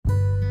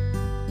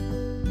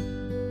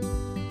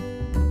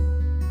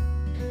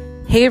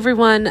Hey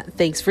everyone,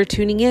 thanks for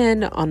tuning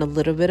in on a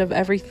little bit of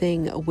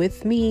everything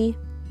with me,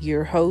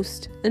 your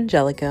host,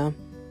 Angelica.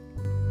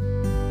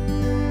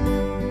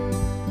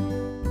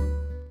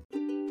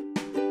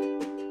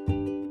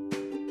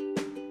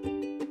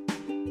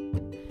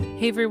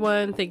 Hey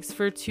everyone, thanks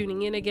for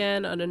tuning in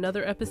again on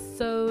another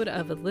episode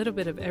of A Little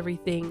Bit of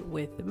Everything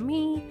with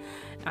me.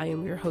 I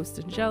am your host,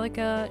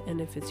 Angelica, and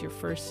if it's your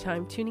first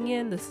time tuning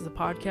in, this is a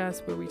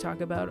podcast where we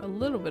talk about a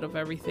little bit of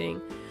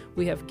everything.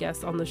 We have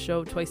guests on the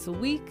show twice a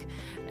week,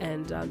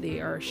 and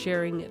they are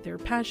sharing their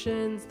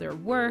passions, their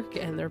work,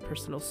 and their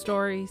personal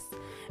stories.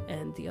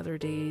 And the other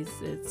days,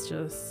 it's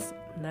just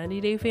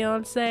 90 Day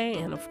Fiance,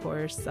 and of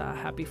course,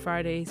 Happy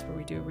Fridays, where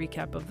we do a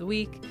recap of the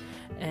week.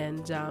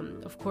 And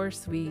of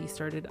course, we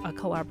started a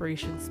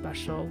collaboration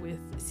special with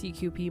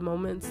CQP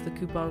Moments, the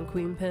coupon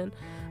queen pin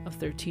of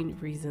 13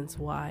 Reasons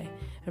Why.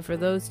 And for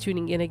those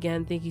tuning in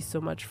again, thank you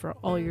so much for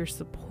all your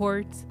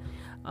support.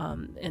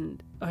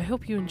 And I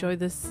hope you enjoy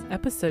this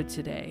episode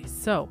today.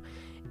 So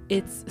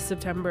it's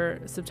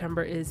September.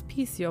 September is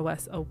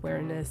PCOS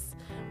awareness.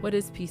 What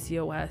is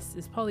PCOS?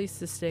 It's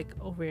polycystic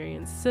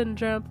ovarian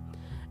syndrome.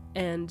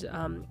 And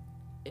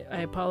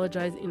I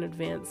apologize in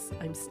advance.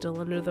 I'm still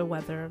under the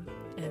weather,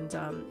 and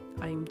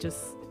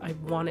I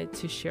wanted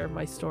to share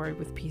my story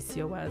with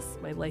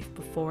PCOS, my life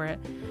before it,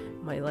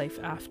 my life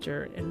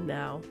after, and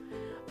now.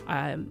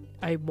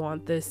 I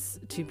want this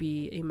to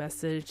be a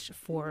message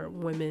for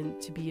women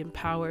to be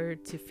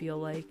empowered, to feel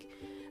like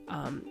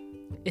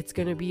it's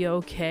going to be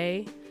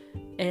okay.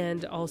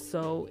 And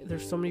also,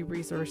 there's so many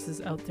resources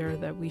out there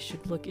that we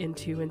should look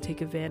into and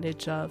take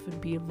advantage of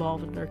and be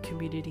involved in our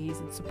communities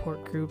and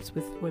support groups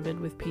with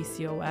women with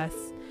PCOS.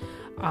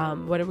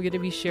 What I'm going to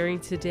be sharing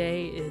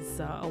today is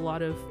a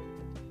lot of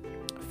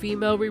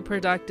female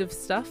reproductive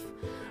stuff.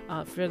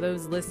 For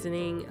those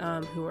listening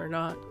who are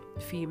not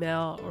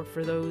female, or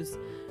for those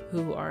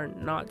who are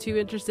not too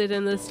interested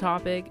in this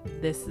topic,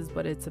 this is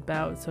what it's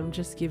about. So I'm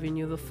just giving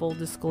you the full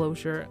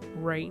disclosure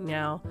right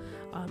now.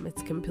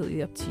 It's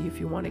completely up to you if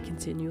you want to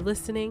continue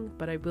listening,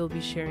 but I will be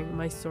sharing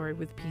my story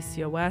with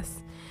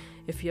PCOS.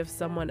 If you have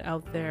someone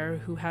out there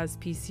who has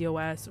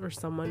PCOS, or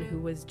someone who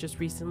was just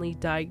recently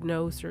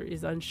diagnosed or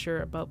is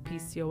unsure about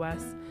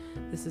PCOS,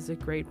 this is a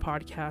great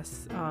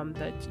podcast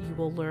that you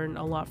will learn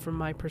a lot from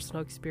my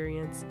personal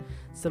experience,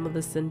 some of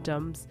the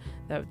symptoms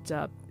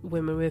that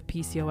women with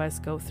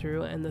PCOS go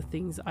through, and the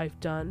things I've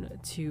done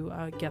to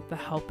get the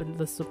help and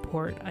the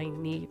support I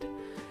need.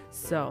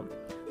 So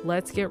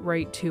let's get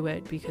right to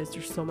it, because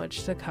there's so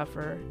much to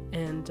cover,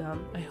 and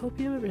I hope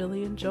you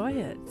really enjoy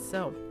it.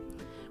 So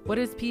what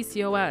is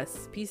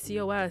PCOS?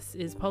 PCOS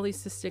is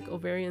polycystic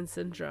ovarian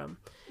syndrome,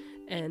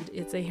 and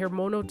it's a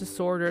hormonal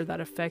disorder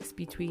that affects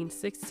between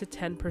 6 to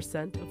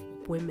 10% of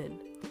women.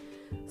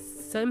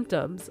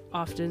 Symptoms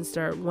often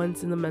start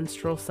once the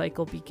menstrual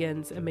cycle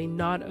begins and may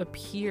not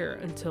appear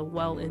until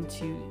well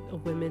into a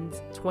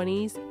woman's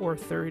 20s or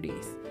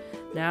 30s.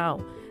 Now,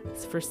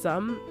 for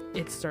some,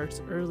 it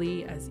starts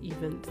early, as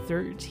even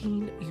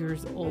 13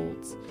 years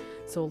old.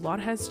 So a lot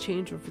has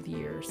changed over the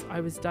years.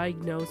 I was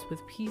diagnosed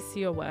with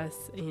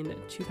PCOS in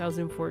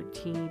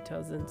 2014,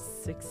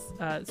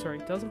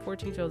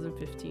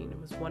 2015.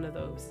 It was one of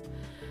those.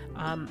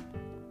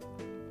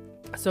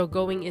 So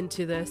going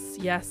into this,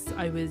 yes,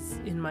 I was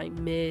in my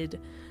mid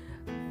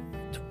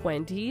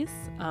 20s.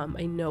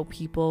 I know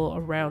people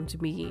around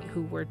me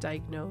who were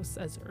diagnosed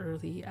as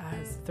early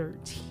as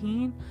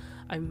 13.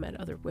 I've met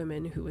other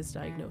women who was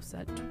diagnosed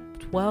at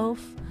 12,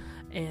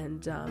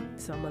 and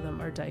some of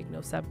them are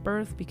diagnosed at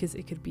birth because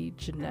it could be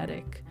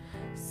genetic.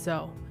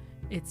 So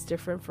it's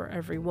different for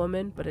every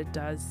woman, but it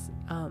does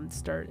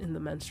start in the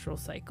menstrual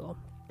cycle.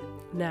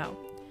 Now,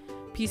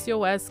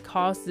 PCOS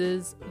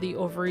causes the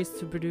ovaries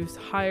to produce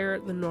higher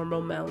than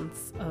normal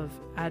amounts of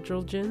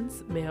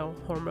androgens, male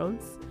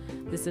hormones.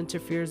 This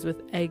interferes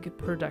with egg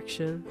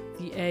production.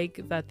 The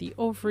egg that the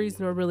ovaries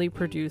normally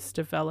produce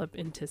develop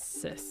into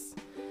cysts,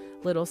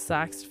 little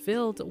sacs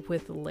filled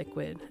with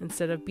liquid.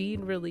 Instead of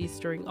being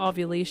released during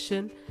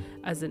ovulation,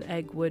 as an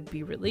egg would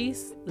be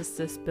released, the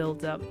cysts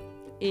build up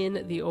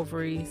in the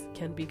ovaries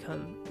can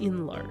become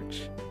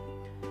enlarged.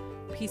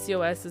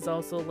 PCOS is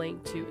also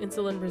linked to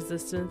insulin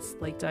resistance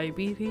like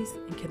diabetes,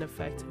 and can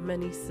affect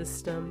many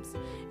systems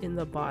in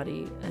the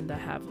body and that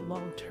have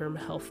long-term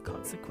health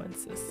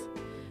consequences.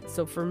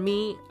 So for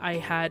me, I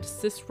had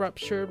cyst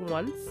ruptured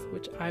once,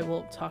 which I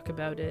will talk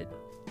about it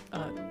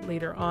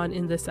later on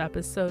in this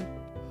episode.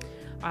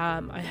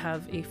 I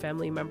have a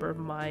family member of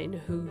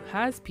mine who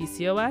has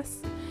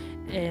PCOS,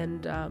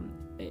 and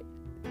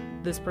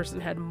this person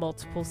had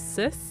multiple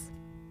cysts,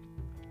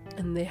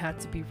 and they had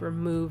to be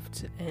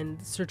removed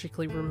and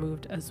surgically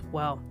removed as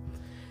well.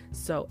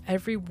 So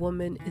every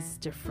woman is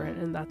different,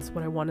 and that's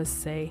what I want to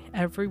say.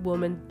 Every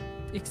woman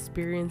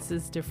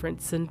experiences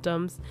different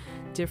symptoms,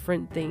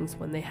 different things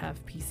when they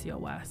have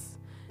PCOS.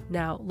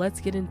 Now,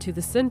 let's get into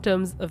the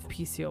symptoms of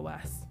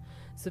PCOS.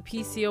 So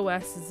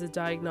PCOS is a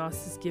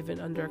diagnosis given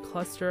under a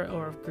cluster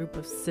or a group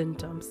of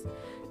symptoms.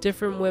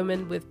 Different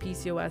women with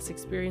PCOS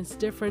experience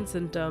different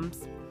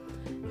symptoms.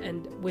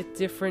 and with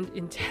different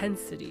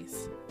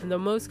intensities. And the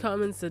most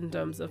common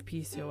symptoms of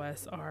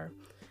PCOS are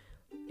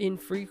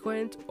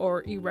infrequent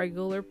or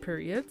irregular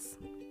periods,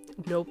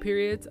 no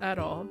periods at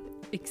all,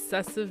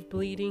 excessive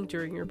bleeding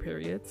during your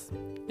periods,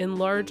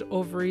 enlarged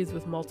ovaries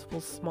with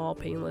multiple small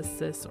painless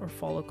cysts or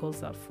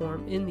follicles that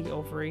form in the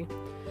ovary,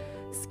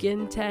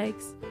 skin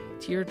tags,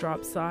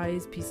 teardrop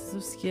size pieces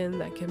of skin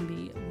that can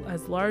be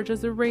as large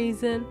as a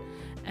raisin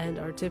and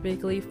are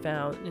typically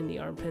found in the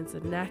armpits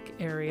and neck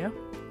area,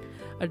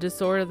 a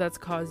disorder that's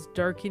caused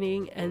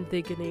darkening and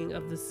thickening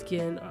of the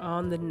skin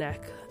on the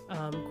neck,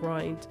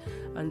 groin,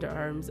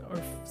 underarms,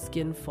 or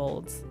skin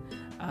folds,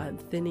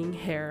 thinning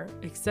hair,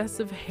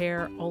 excessive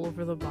hair all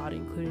over the body,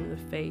 including the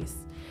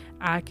face,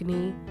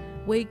 acne,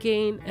 weight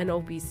gain and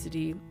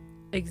obesity,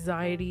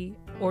 anxiety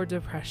or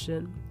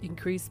depression,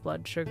 increased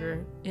blood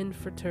sugar,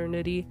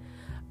 infertility.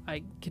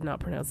 I cannot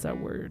pronounce that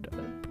word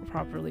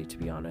properly, to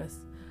be honest.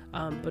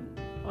 But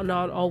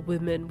not all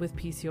women with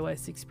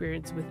PCOS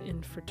experience with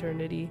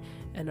infertility,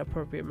 and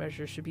appropriate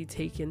measures should be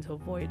taken to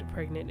avoid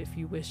pregnant if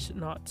you wish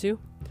not to.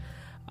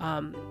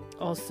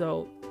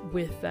 Also,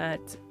 with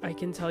that, I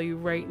can tell you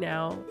right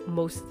now,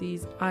 most of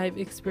these I've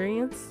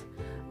experienced,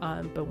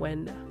 but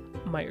when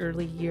my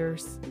early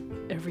years,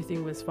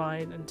 everything was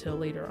fine until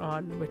later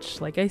on,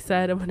 which, like I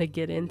said, I'm going to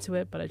get into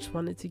it, but I just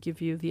wanted to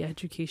give you the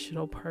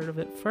educational part of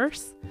it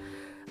first.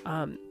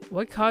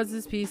 What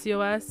causes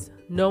PCOS?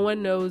 No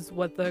one knows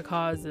what the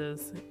cause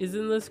is.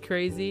 Isn't this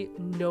crazy?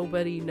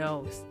 Nobody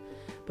knows.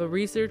 But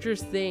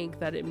researchers think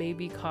that it may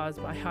be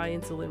caused by high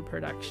insulin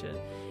production.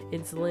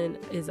 Insulin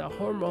is a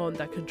hormone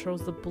that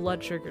controls the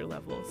blood sugar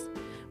levels.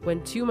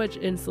 When too much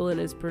insulin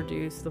is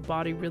produced, the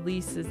body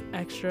releases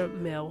extra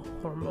male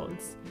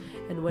hormones.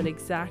 And when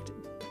exact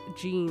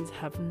genes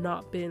have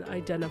not been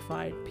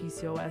identified,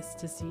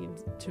 PCOS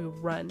seems to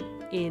run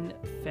in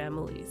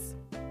families.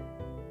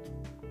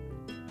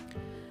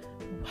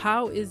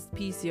 How is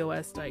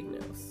PCOS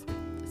diagnosed?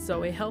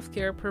 So a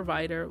healthcare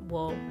provider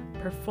will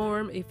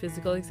perform a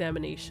physical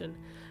examination,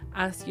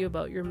 ask you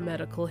about your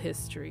medical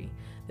history.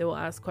 They will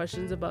ask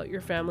questions about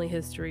your family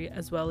history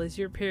as well as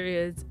your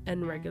periods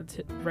and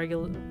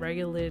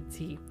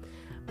regularity.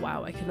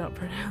 Wow, I cannot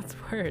pronounce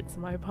words.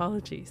 My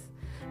apologies.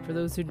 For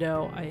those who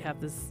know, I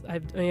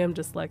am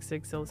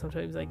dyslexic, so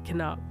sometimes I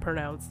cannot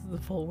pronounce the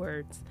full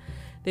words.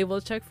 They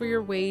will check for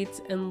your weight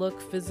and look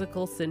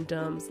physical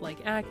symptoms like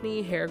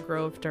acne, hair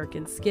growth,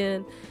 darkened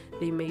skin.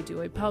 They may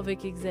do a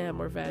pelvic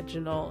exam or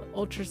vaginal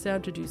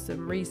ultrasound to do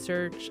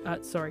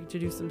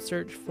some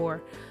search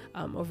for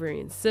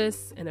ovarian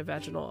cysts, and a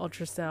vaginal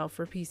ultrasound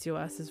for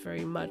PCOS is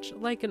very much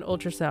like an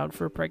ultrasound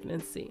for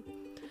pregnancy.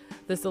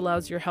 This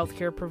allows your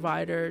healthcare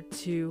provider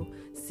to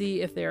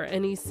see if there are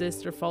any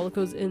cysts or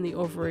follicles in the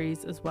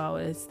ovaries, as well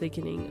as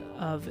thickening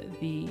of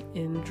the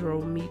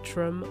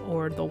endometrium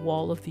or the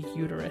wall of the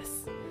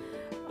uterus,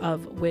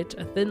 of which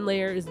a thin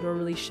layer is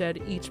normally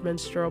shed each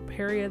menstrual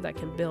period that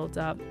can build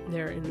up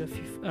there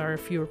in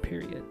fewer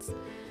periods.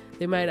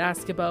 They might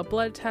ask about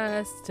blood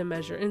tests to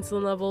measure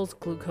insulin levels,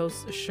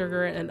 glucose,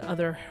 sugar, and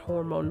other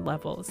hormone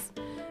levels.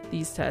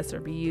 These tests are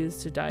be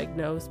used to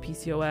diagnose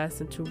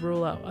PCOS and to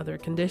rule out other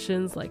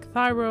conditions like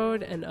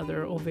thyroid and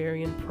other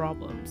ovarian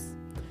problems.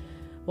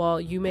 While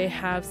you may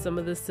have some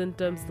of the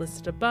symptoms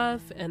listed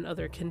above, and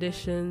other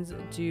conditions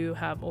do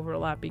have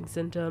overlapping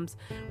symptoms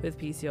with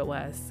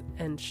PCOS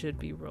and should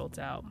be ruled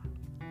out.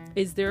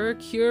 Is there a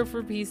cure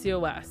for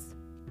PCOS?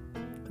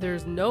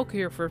 There's no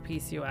cure for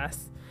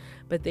PCOS,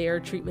 but there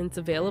are treatments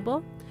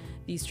available.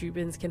 These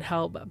treatments can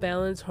help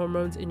balance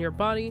hormones in your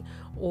body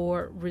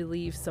or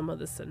relieve some of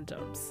the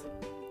symptoms,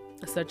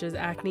 such as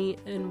acne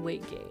and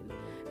weight gain.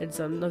 And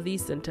some of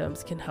these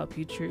symptoms can help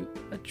you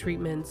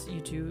treatments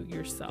you do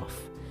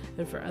yourself.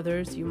 And for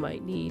others, you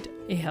might need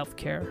a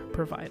healthcare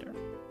provider.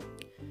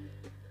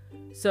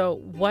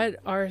 So what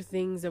are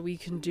things that we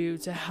can do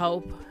to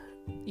help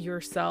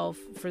yourself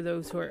for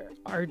those who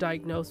are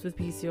diagnosed with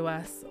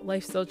PCOS?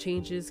 Lifestyle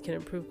changes can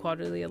improve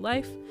quality of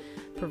life,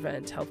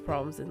 prevent health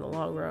problems in the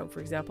long run.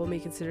 For example, may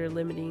consider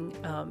limiting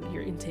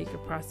your intake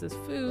of processed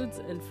foods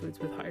and foods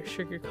with higher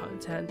sugar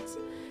content.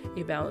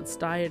 A balanced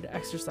diet,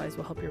 exercise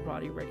will help your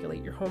body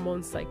regulate your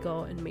hormone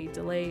cycle and may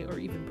delay or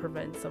even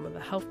prevent some of the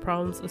health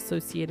problems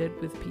associated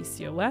with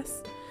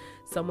PCOS.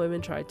 Some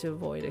women try to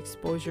avoid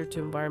exposure to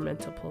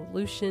environmental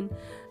pollution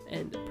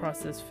and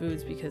processed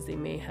foods because they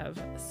may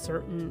have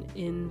certain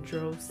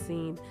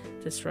endocrine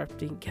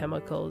disrupting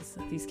chemicals.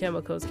 These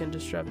chemicals can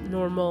disrupt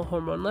normal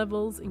hormone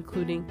levels,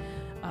 including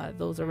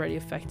those already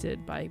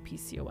affected by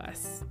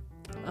PCOS.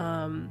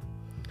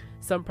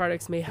 Some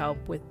products may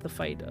help with the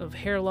fight of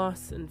hair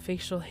loss and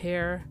facial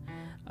hair.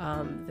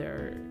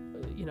 There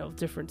are,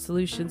 different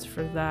solutions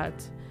for that.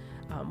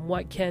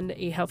 What can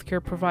a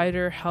healthcare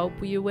provider help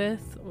you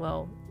with?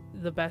 Well,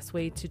 the best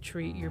way to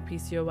treat your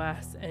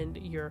PCOS and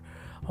your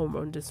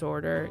hormone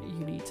disorder,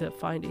 you need to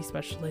find a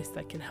specialist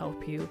that can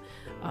help you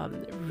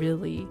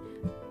really,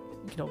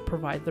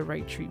 provide the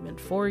right treatment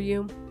for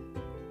you.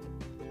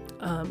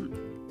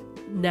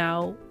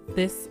 Now,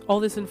 all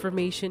this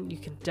information you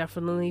can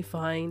definitely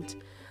find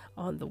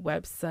on the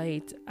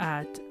website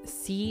at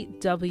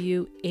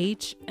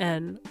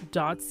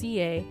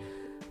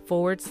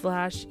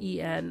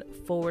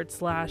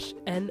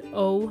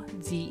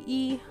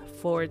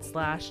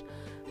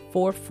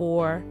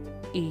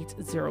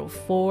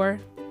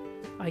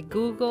I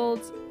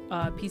Googled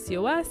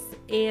PCOS,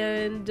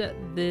 and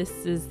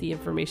this is the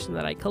information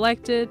that I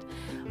collected.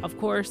 Of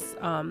course,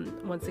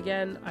 once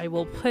again, I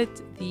will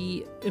put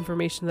the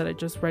information that I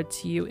just read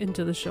to you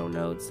into the show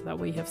notes so that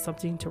way you have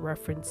something to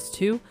reference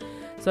to.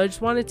 So I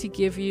just wanted to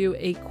give you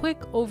a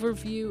quick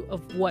overview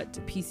of what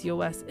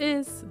PCOS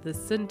is, the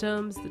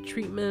symptoms, the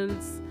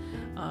treatments,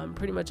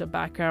 pretty much a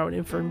background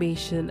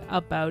information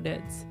about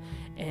it.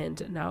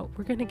 And now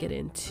we're going to get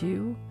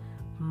into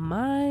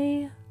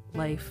my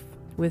life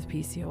with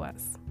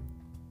PCOS.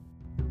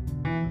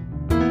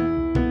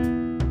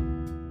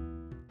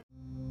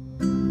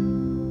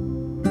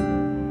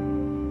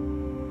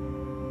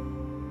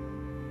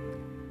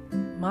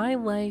 My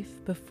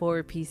life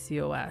before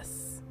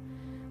PCOS.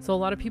 So a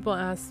lot of people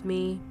ask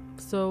me,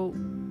 so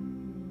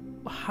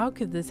how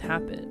could this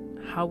happen?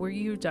 How were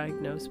you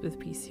diagnosed with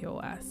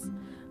PCOS?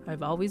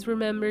 I've always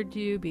remembered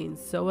you being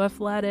so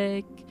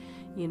athletic,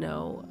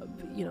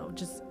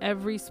 just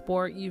every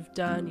sport you've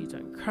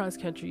done cross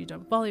country, you've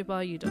done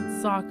volleyball, you've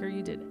done soccer,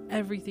 you did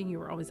everything. You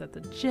were always at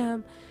the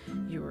gym.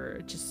 You were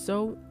just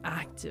so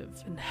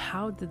active. And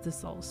how did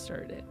this all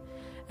start?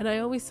 And I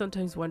always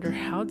sometimes wonder,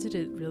 how did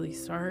it really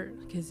start?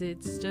 Because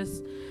it's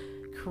just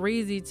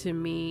crazy to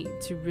me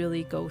to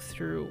really go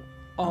through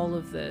all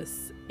of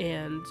this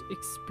and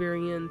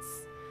experience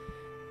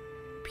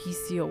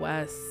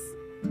PCOS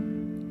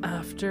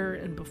after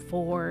and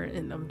before.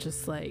 And I'm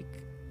just like,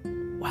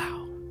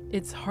 wow.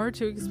 It's hard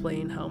to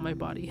explain how my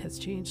body has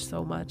changed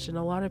so much, and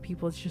a lot of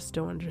people just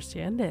don't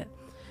understand it.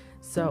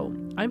 So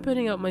I'm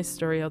putting out my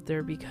story out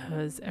there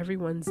because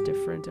everyone's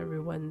different.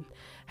 Everyone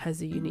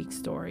has a unique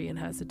story and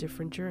has a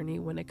different journey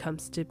when it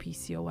comes to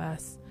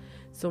PCOS.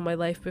 So my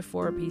life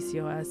before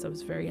PCOS, I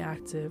was very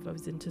active. I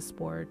was into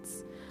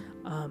sports.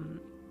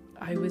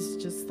 I was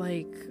just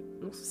like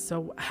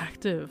so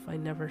active. I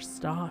never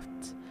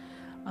stopped.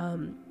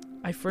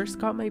 I first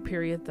got my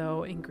period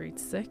though in grade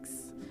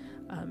 6.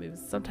 It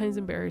was sometimes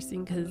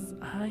embarrassing because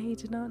I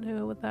did not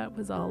know what that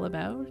was all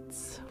about.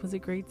 Was it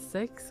grade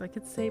 6? I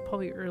could say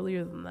probably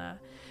earlier than that.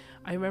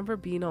 I remember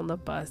being on the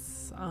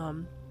bus.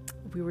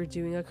 We were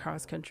doing a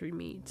cross-country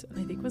meet, and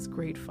I think it was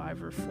grade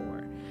 5 or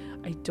 4.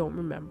 I don't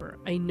remember.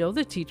 I know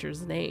the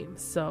teacher's name.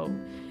 So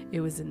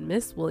it was in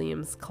Miss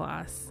Williams'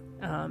 class.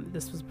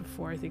 This was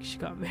before I think she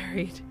got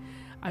married.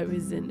 I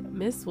was in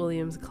Miss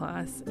Williams'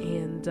 class,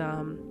 and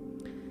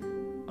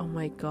oh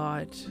my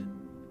God.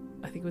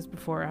 I think it was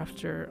before or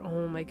after.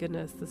 Oh my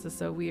goodness, this is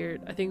so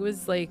weird. I think it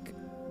was like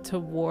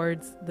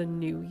towards the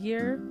new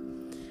year,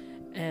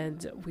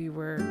 and we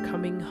were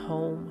coming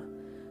home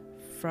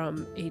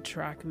from a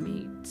track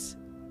meet,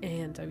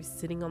 and I was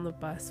sitting on the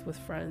bus with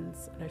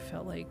friends, and I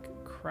felt like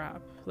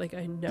crap. Like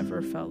I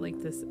never felt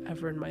like this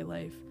ever in my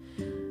life.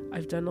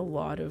 I've done a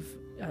lot of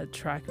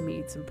track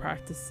meets and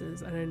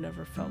practices, and I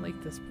never felt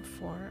like this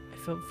before. I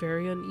felt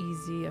very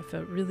uneasy. I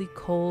felt really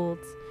cold.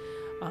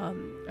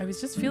 I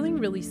was just feeling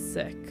really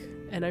sick.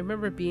 And I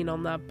remember being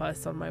on that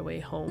bus on my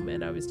way home,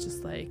 and I was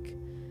just like,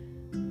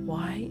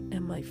 why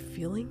am I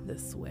feeling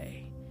this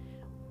way?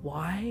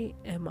 Why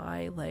am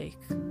I like,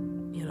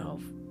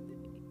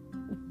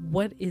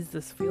 what is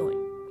this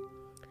feeling?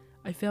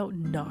 I felt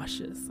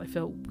nauseous. I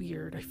felt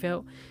weird. I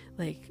felt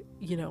like,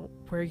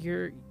 where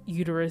your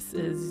uterus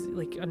is,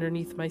 like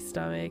underneath my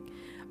stomach.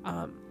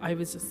 I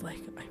was just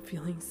like, I'm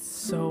feeling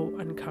so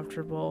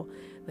uncomfortable.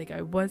 Like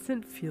I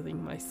wasn't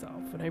feeling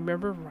myself. And I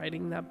remember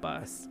riding that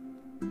bus,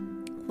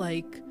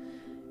 like,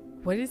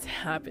 what is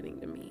happening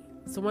to me?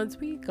 So once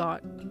we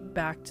got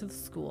back to the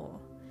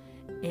school,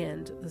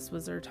 and this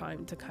was our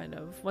time to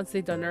once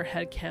they'd done our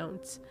head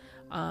count,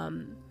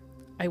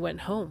 I went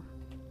home.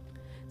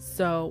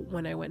 So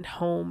when I went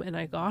home and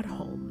I got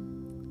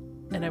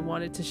home and I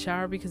wanted to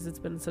shower because it's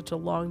been such a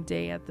long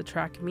day at the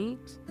track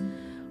meet,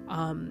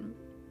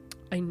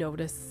 I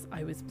noticed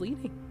I was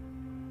bleeding,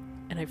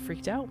 and I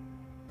freaked out.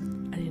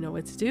 I didn't know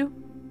what to do.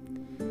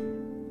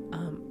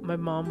 My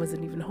mom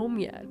wasn't even home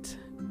yet.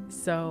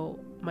 So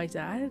my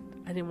dad,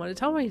 I didn't want to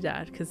tell my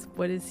dad because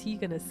what is he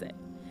going to say?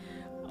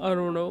 I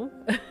don't know.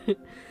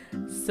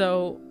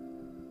 So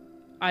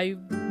I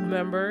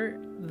remember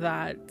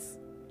that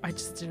I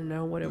just didn't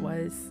know what it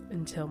was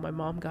until my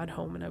mom got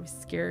home, and I was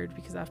scared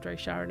because after I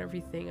showered and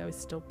everything, I was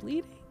still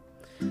bleeding.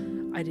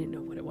 I didn't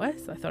know what it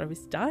was. I thought I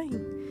was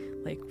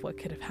dying. Like, what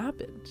could have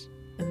happened?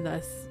 And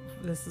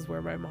this is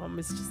where my mom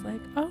was just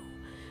like, oh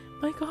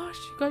my gosh,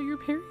 you got your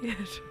period.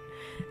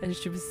 And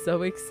she was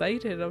so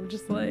excited. I'm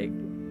just like,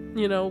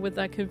 with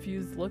that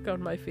confused look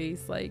on my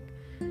face, like,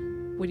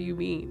 what do you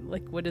mean?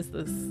 Like, what is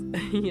this?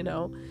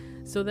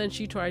 So then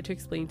she tried to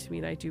explain to me,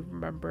 and I do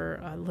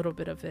remember a little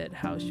bit of it,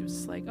 how she was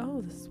just like,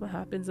 oh, this is what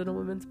happens in a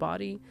woman's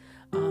body.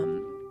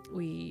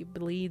 We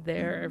bleed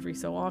there every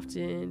so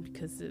often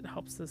because it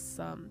helps us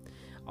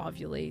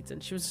ovulate.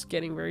 And she was just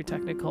getting very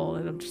technical,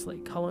 and I'm just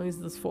like, how long is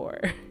this for?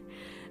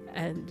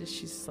 And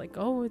she's like,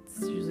 oh,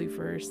 it's usually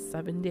for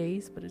 7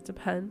 days, but it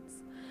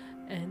depends.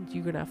 And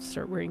you're going to have to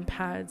start wearing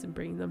pads and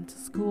bringing them to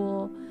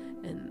school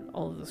and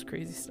all of this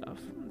crazy stuff.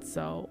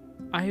 So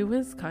I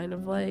was kind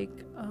of like,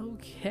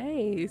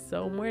 okay,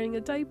 so I'm wearing a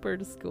diaper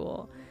to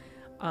school.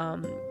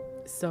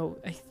 So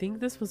I think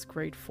this was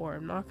grade 4,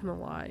 I'm not going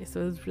to lie.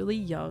 So I was really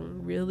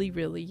young, really,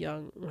 really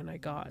young when I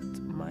got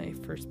my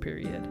first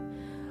period.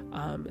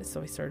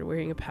 So I started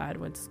wearing a pad,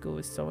 went to school. It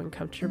was so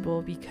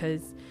uncomfortable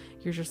because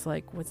you're just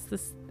like, what's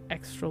this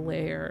extra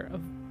layer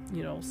of,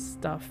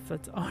 stuff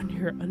that's on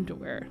your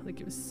underwear? Like,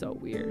 it was so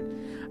weird.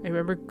 I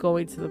remember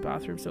going to the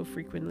bathroom so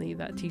frequently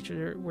that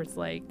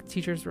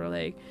teachers were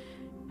like,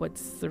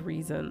 what's the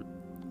reason?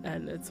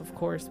 And it's of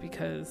course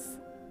because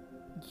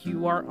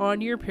you are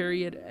on your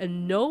period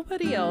and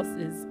nobody else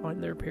is on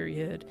their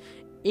period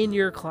in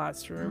your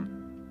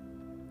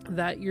classroom,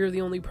 that you're the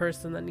only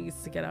person that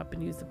needs to get up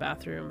and use the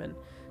bathroom and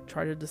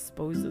try to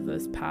dispose of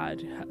this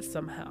pad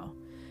somehow.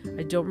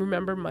 I don't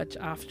remember much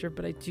after,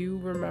 but I do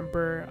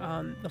remember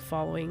the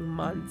following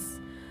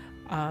months.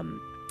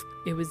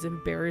 It was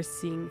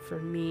embarrassing for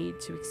me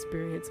to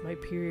experience my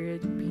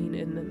period being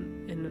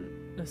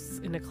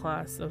in a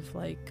class of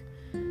like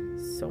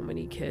so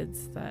many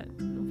kids that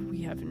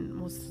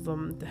most of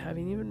them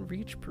haven't even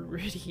reached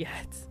puberty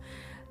yet.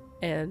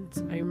 And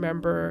I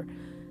remember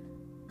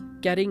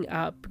getting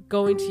up,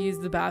 going to use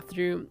the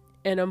bathroom,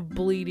 and I'm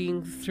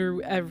bleeding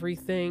through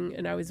everything,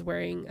 and I was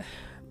wearing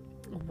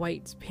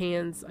white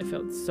pants. I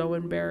felt so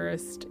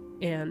embarrassed,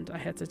 and I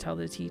had to tell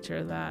the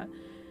teacher that,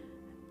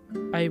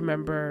 I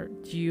remember,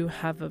 do you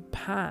have a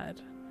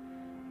pad?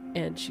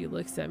 And she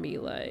looks at me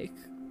like,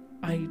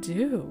 I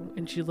do.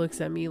 And she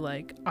looks at me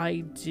like,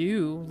 I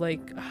do.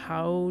 Like,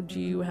 how do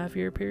you have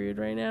your period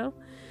right now?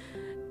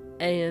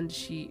 And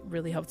she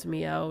really helped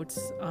me out.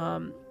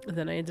 And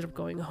then I ended up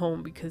going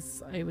home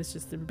because I was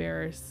just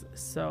embarrassed.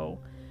 So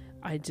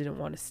I didn't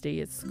want to stay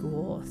at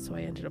school. So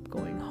I ended up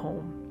going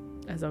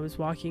home. As I was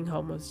walking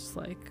home, I was just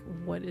like,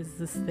 what is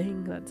this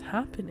thing that's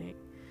happening?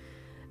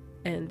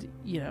 And,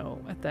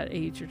 at that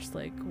age, you're just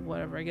like,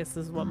 whatever. I guess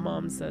this is what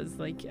mom says.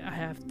 Like, I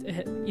have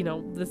to,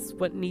 this is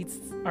what needs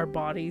our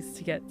bodies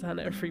to get done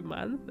every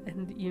month.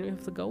 And you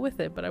have to go with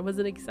it. But I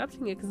wasn't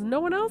accepting it because no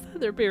one else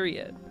had their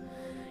period.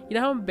 You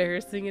know how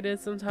embarrassing it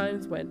is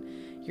sometimes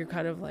when you're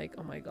kind of like,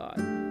 oh my God,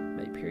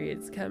 my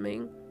period's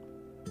coming.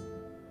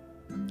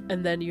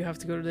 And then you have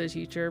to go to the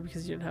teacher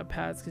because you didn't have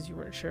pads because you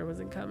weren't sure it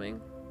wasn't coming.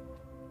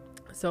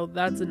 So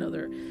that's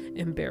another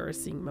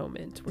embarrassing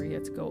moment where you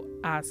have to go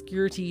ask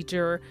your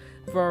teacher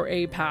for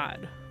a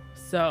pad.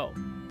 So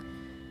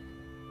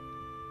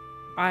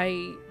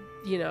I,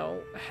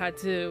 had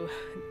to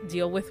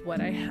deal with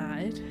what I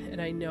had, and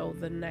I know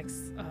the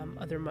next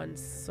other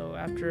months. So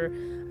after,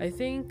 I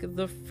think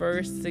the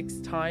first 6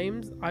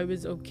 times, I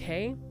was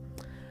okay.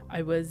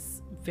 I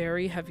was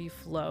very heavy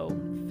flow.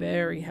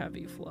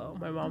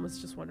 My mom was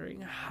just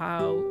wondering,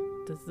 how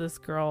does this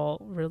girl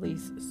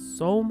release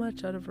so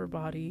much out of her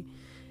body?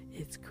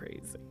 It's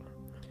crazy.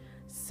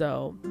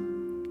 So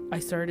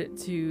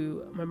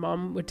my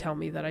mom would tell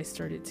me that I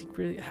started to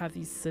really have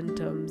these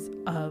symptoms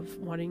of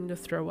wanting to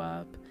throw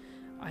up.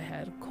 I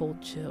had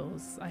cold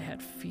chills, I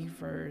had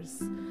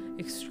fevers,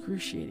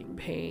 excruciating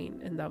pain,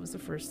 and that was the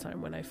first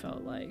time when I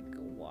felt like,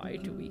 why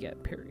do we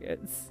get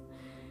periods?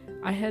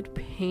 I had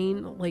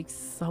pain like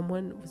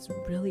someone was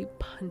really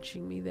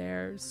punching me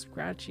there,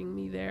 scratching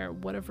me there,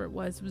 whatever it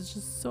was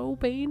just so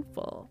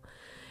painful.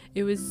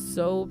 It was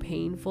so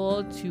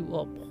painful to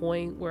a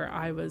point where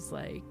I was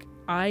like,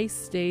 I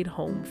stayed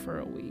home for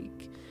a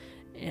week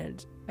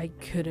and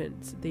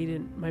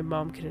my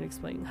mom couldn't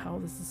explain, how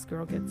does this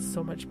girl get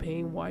so much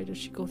pain? Why does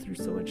she go through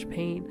so much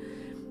pain?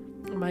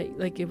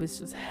 It was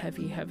just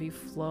heavy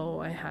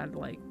flow. I had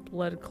like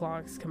blood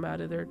clots come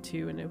out of there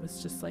too, and it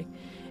was just like,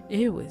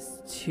 it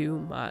was too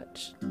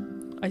much.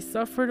 I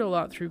suffered a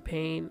lot through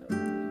pain,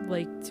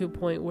 like to a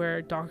point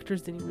where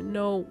doctors didn't even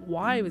know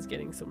why I was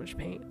getting so much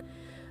pain.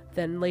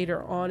 Then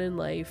later on in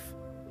life,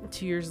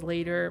 2 years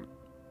later,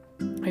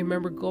 I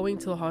remember going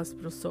to the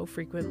hospital so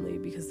frequently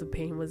because the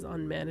pain was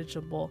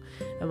unmanageable,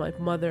 and my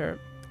mother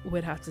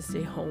would have to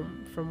stay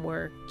home from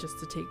work just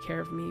to take care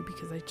of me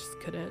because I just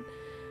couldn't.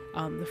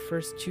 The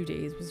first 2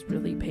 days was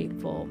really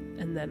painful,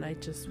 and then I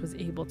just was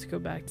able to go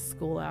back to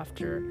school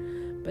after,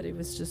 but it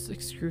was just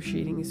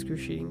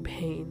excruciating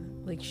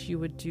pain. Like, she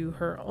would do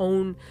her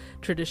own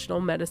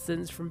traditional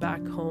medicines from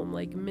back home,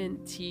 like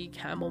mint tea,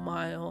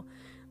 chamomile,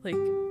 like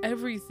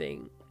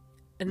everything.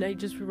 And I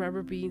just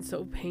remember being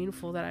so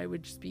painful that I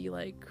would just be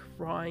like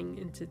crying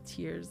into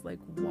tears, like,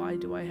 why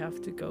do I have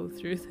to go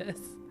through this?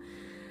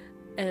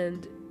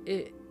 And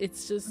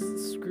it's just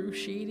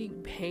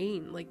excruciating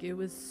pain. Like, it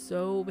was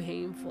so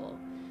painful.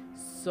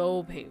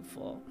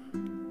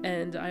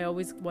 And I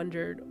always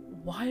wondered,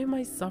 why am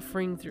I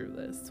suffering through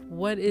this?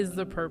 What is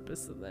the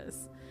purpose of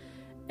this?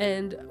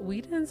 And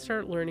we didn't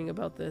start learning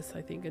about this,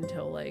 I think,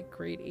 until like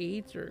grade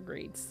 8 or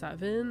grade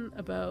 7,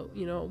 about,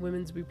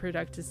 women's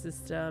reproductive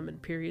system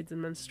and periods and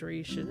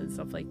menstruation and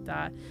stuff like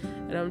that.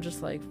 And I'm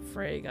just like,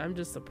 frig, I'm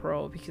just a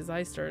pro, because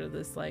I started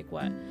this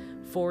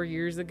 4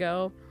 years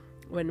ago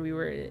when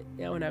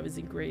I was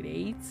in grade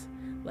 8.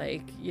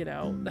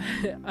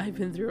 I've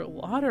been through a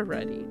lot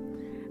already.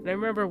 And I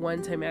remember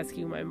one time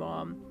asking my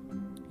mom,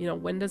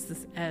 when does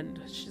this end?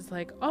 She's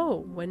like, oh,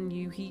 when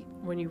you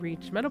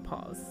reach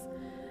menopause.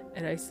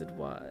 And I said,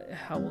 what?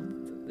 How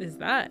old is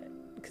that?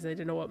 Because I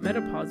didn't know what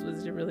menopause was.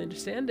 I didn't really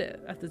understand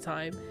it at the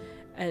time.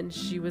 And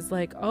she was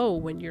like, oh,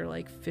 when you're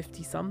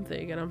 50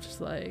 something. And I'm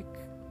just like,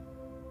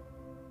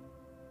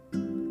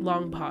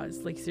 long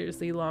pause.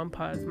 Seriously, long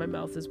pause. My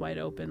mouth is wide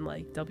open.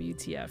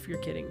 WTF, you're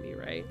kidding me,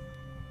 right?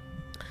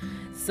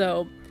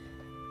 So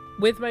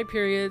with my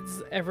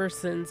periods, ever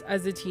since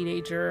as a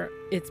teenager,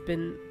 it's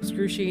been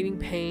excruciating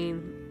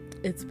pain.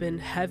 It's been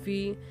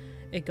heavy.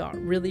 It got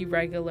really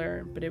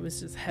regular, but it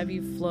was just heavy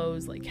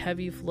flows.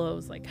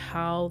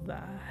 How the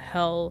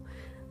hell,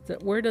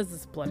 where does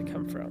this blood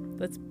come from?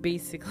 That's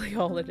basically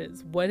all it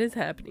is. What is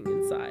happening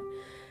inside?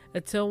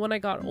 Until when I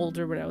got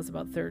older, when I was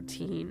about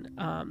 13,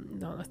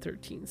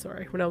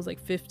 when I was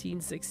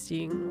 15,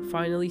 16,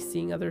 finally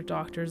seeing other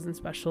doctors and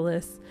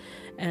specialists,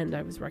 and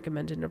I was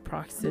recommended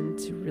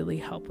naproxen to really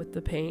help with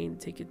the pain.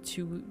 Take it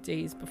 2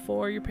 days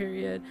before your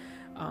period,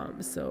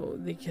 so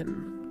they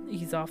can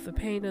ease off the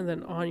pain, and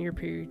then on your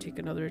period take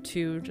another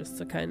 2 just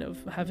to kind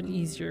of have an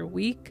easier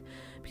week,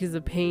 because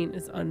the pain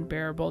is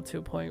unbearable to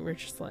a point where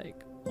it's just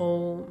like,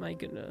 oh my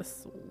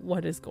goodness,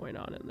 what is going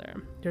on in there?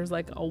 There's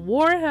a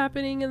war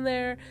happening in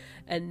there,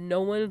 and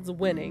no one's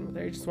winning.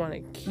 They just want to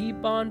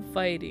keep on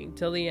fighting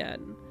till the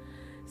end.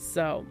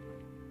 So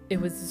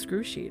it was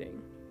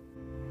excruciating.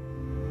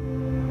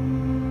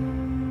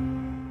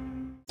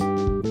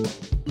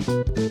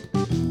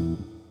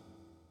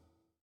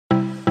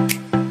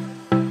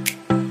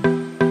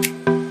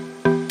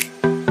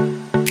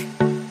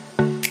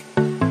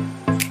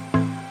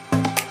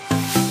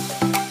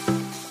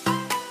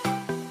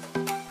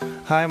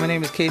 Hi, my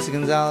name is Casey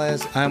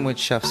Gonzalez. I'm with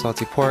Chef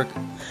Salty Pork.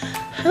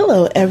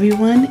 Hello,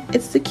 everyone.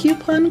 It's the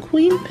Coupon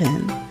Queen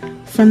Pin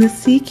from the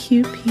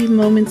CQP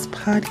Moments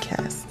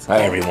podcast.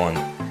 Hi, everyone.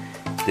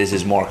 This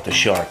is Mark the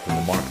Shark from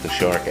the Mark the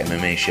Shark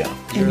MMA show.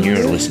 And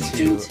you're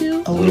listening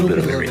to a little bit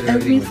of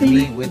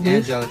everything with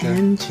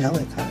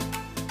Angelica.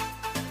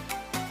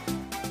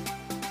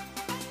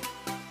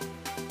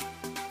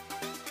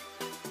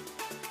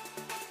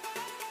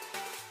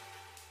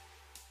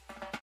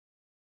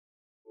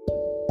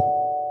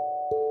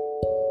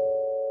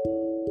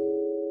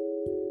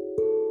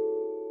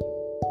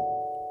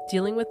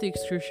 Dealing with the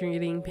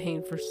excruciating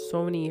pain for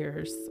so many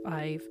years,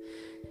 I've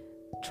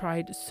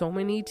tried so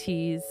many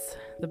teas.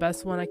 The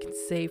best one I can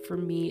say for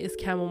me is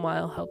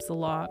chamomile, helps a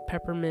lot.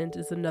 Peppermint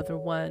is another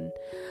one.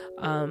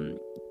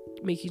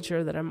 Making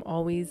sure that I'm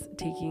always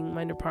taking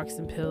my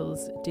naproxen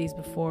pills days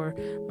before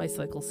my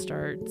cycle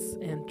starts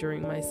and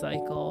during my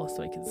cycle,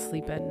 so I can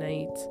sleep at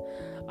night.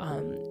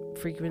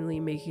 Frequently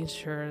making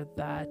sure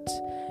that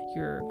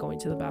you're going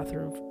to the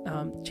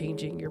bathroom,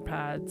 changing your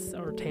pads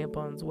or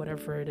tampons,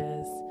 whatever it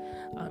is,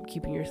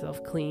 keeping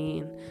yourself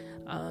clean.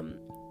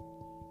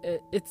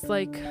 It's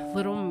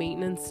little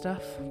maintenance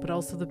stuff, but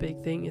also the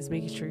big thing is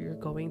making sure you're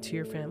going to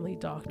your family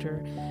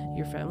doctor,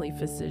 your family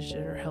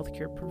physician or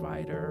healthcare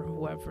provider, or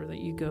whoever that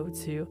you go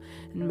to,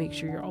 and make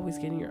sure you're always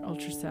getting your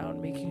ultrasound,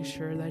 making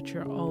sure that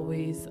you're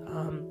always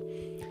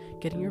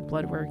getting your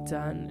blood work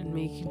done, and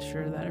making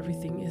sure that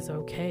everything is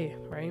okay,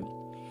 right?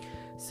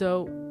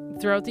 So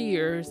throughout the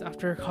years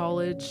after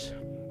college,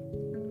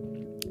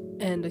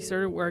 and I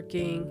started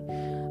working,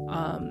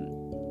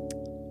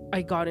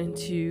 I got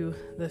into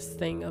this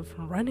thing of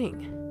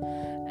running,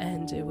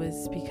 and it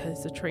was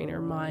because a trainer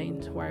of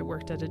mine where I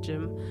worked at a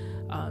gym,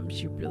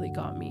 she really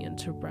got me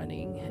into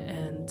running,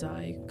 and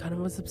I kind of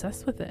was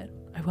obsessed with it.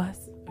 I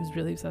was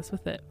really obsessed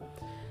with it.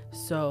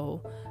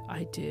 So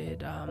I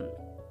did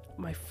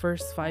my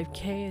first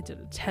 5K, I did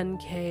a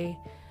 10K,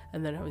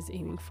 and then I was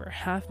aiming for a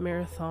half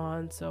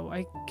marathon. So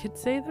I could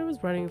say that I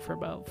was running for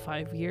about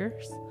 5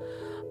 years.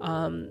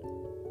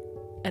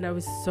 And I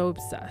was so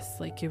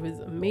obsessed. It was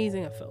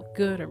amazing. I felt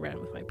good. I ran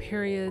with my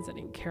periods. I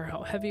didn't care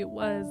how heavy it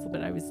was,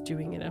 but I was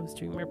doing it. I was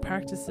doing my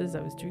practices.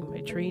 I was doing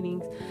my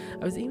trainings.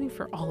 I was aiming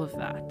for all of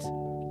that.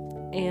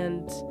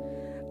 And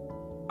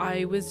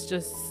I was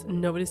just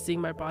noticing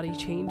my body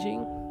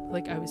changing.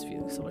 I was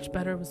feeling so much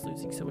better. I was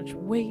losing so much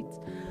weight.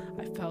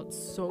 I felt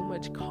so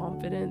much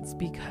confidence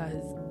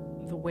because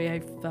the way I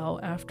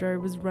felt after I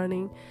was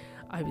running,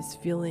 I was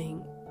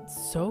feeling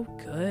so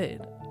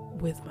good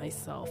with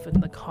myself,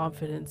 and the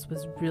confidence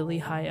was really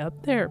high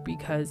up there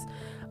because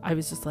I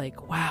was just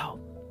like, wow,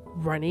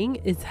 running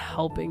is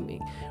helping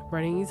me.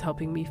 Running is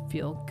helping me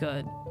feel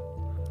good.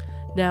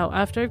 Now,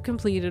 after I've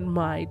completed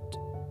my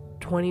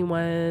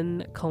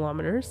 21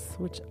 kilometers,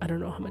 which I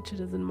don't know how much it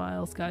is in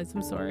miles, guys,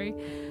 I'm sorry.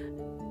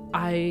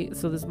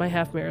 So this is my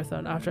half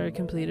marathon. After I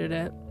completed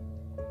it,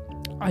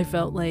 I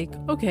felt like,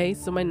 okay,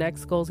 so my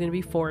next goal is going to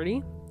be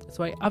 40.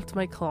 So I upped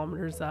my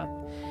kilometers up,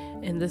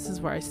 and this is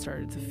where I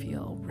started to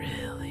feel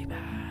really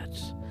bad.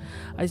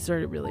 I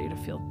started really to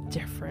feel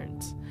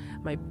different.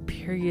 My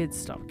periods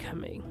stopped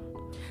coming.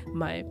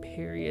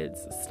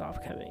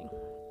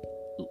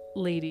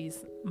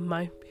 Ladies,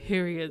 my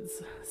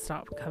periods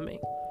stopped coming.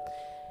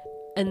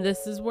 And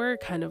this is where it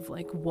kind of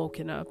like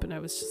woken up, and I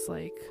was just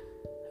like,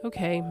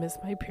 okay,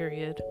 missed my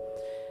period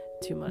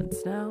 2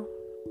 months now.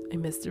 I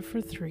missed it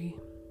for 3.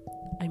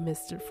 I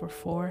missed it for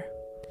 4.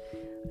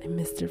 I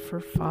missed it for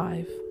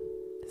 5,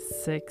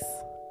 6,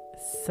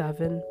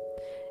 7,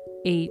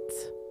 8,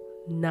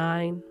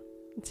 9,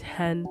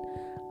 10,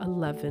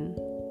 11,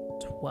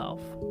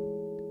 12.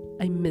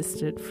 I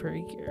missed it for a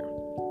year.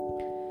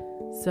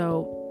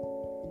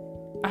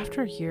 So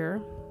after a year,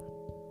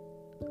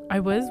 I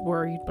was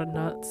worried, but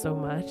not so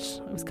much.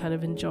 I was kind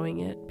of enjoying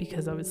it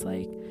because I was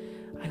like,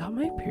 I got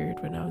my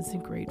period when I was in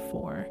grade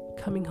 4,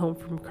 coming home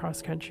from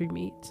cross-country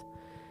meet.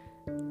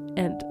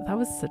 And that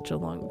was such a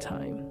long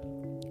time.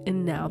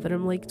 And now that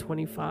I'm like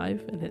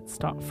 25 and it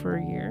stopped for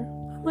a year,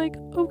 I'm like,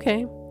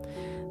 okay,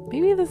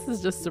 maybe this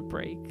is just a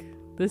break.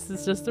 This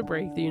is just a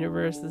break. The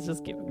universe is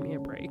just giving me a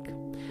break.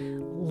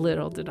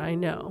 Little did I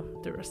know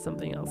there was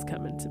something else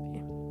coming to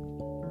me.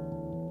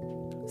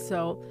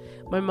 So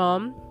my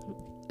mom,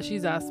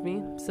 she's asked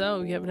me,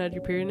 so you haven't had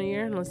your period in a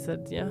year? And I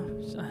said, yeah,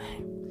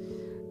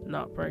 I'm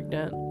not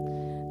pregnant.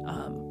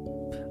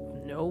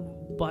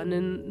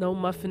 No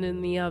muffin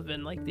in the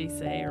oven, like they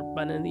say, or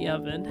bun in the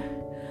oven.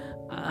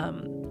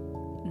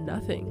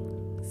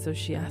 Nothing. So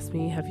she asked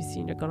me, have you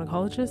seen your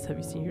gynecologist? Have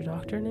you seen your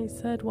doctor? And I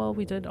said, well,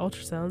 we did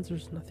ultrasounds.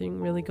 There's nothing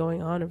really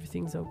going on.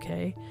 Everything's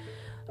okay.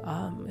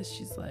 And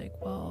she's like,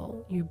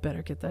 well, you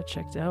better get that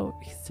checked out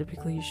because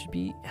typically you should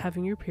be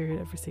having your period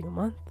every single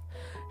month.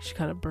 She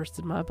kind of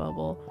bursted my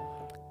bubble.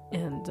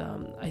 And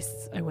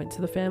I went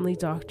to the family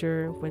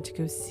doctor, went to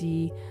go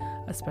see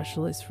a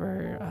specialist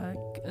for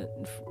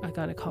a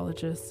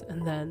gynecologist.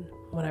 And then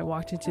when I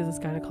walked into this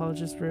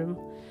gynecologist room,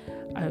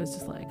 I was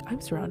just like, I'm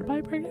surrounded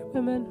by pregnant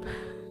women.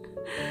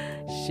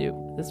 Shoot,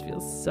 this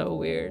feels so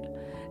weird.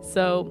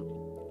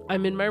 So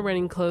I'm in my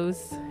running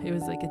clothes. It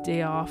was like a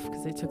day off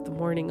because I took the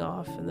morning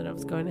off, and then I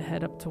was going to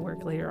head up to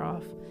work later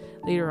on.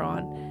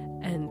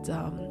 And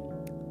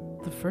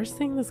the first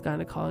thing this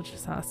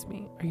gynecologist asked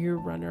me, are you a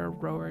runner,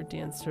 rower,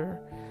 dancer?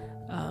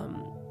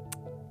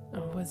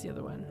 What was the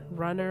other one?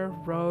 Runner,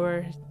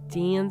 rower,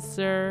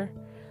 dancer,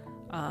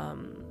 a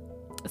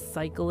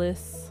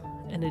cyclist,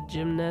 and a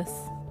gymnast.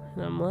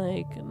 And I'm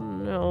like,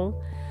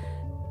 no.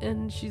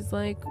 And she's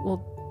like,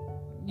 well,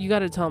 you got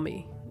to tell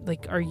me,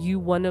 like, are you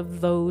one of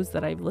those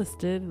that I've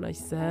listed? And I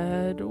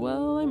said,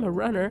 well, I'm a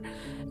runner.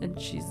 And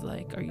she's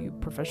like, are you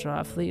a professional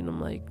athlete? And I'm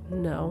like,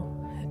 no.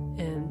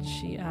 And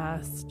she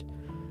asked,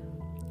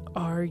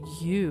 are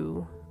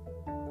you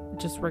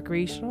just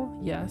recreational?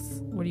 Yes.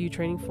 What are you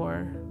training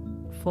for?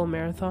 Full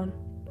marathon?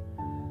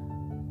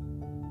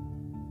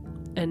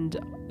 And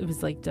it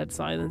was like dead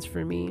silence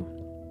for me.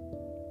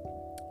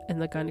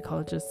 And the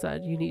gynecologist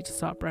said, you need to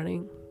stop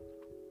running.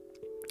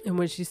 And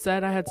when she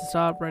said I had to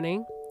stop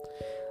running,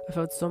 I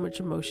felt so much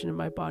emotion in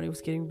my body. It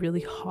was getting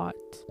really hot.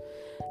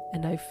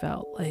 And I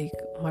felt like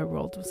my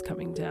world was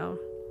coming down.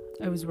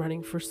 I was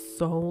running for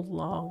so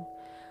long.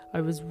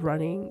 I was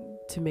running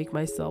to make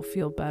myself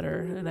feel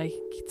better. And I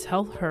could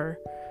tell her,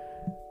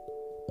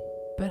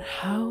 but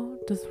how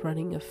does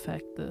running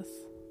affect this?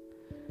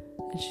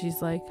 And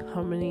she's like,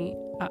 how many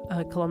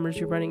kilometers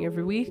you're running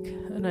every week?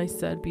 And I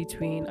said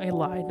I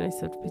lied and I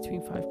said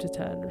between 5 to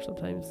 10 or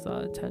sometimes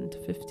 10 to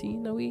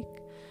 15 a week.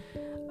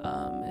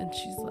 And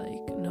she's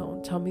like,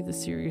 no, tell me the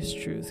serious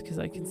truth, because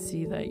I can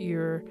see that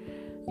you're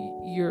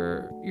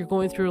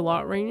going through a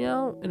lot right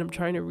now, and I'm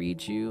trying to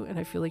read you, and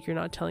I feel like you're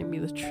not telling me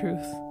the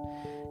truth.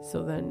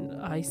 So then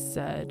I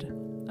said,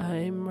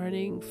 I'm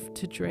running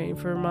to train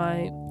for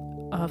my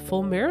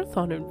full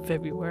marathon in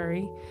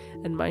February.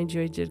 And mind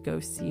you, I did go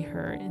see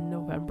her in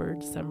November,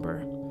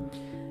 December.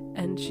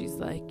 And she's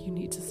like, you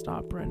need to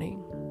stop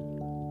running.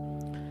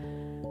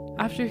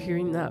 After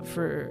hearing that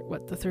for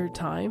the third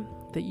time,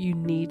 that you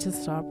need to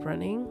stop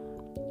running,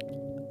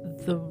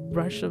 the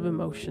rush of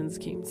emotions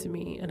came to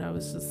me, and I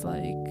was just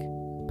like,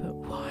 but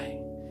why?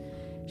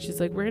 She's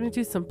like, we're going to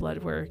do some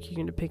blood work. You're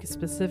going to pick a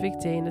specific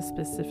day and a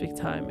specific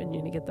time, and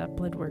you're going to get that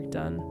blood work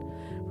done.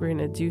 We're going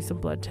to do some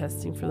blood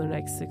testing for the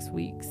next 6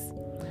 weeks.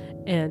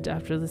 And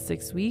after the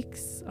 6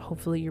 weeks,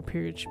 hopefully your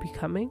period should be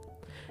coming.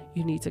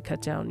 You need to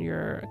cut down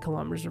your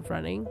kilometers of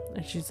running.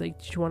 And she's like,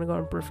 do you want to go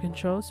on birth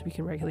control so we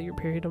can regulate your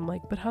period? I'm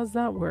like, but how's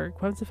that work?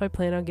 What if I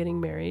plan on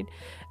getting married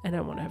and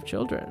I want to have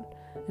children?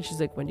 And she's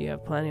like, when do you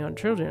have planning on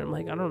children? I'm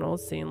like, I don't know,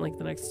 say in like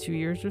the next 2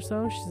 years or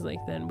so. She's like,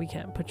 then we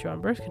can't put you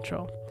on birth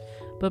control.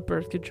 But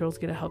birth control is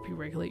going to help you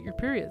regulate your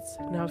periods.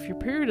 Now, if your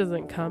period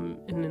doesn't come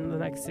in the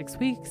next 6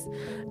 weeks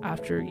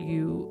after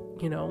you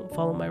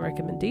follow my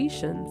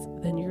recommendations,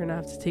 then you're going to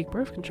have to take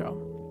birth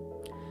control.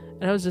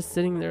 And I was just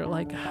sitting there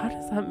like, how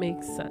does that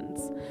make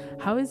sense?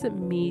 How is it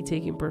me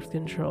taking birth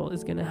control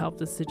is going to help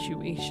the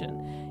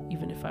situation,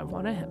 even if I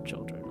want to have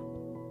children?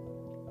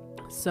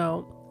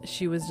 So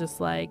she was just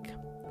like,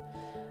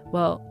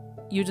 well,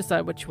 you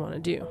decide what you want to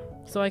do.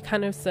 So I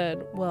kind of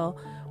said, well,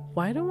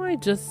 why don't I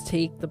just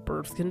take the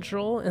birth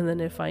control, and then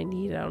if I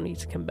need it, I don't need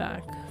to come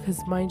back. Because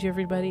mind you,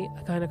 everybody,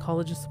 a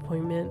gynecologist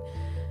appointment,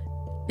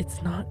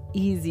 it's not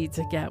easy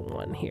to get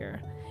one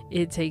here.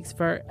 It takes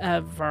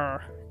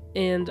forever.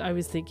 And I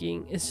was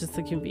thinking, it's just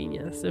the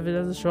convenience. If it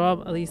doesn't show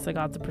up, at least I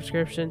got the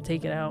prescription,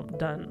 take it out,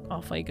 done,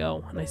 off I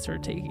go. And I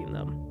started taking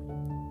them.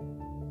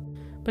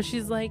 But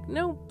she's like,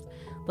 nope,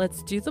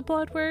 let's do the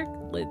blood work,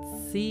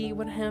 let's see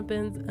what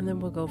happens, and then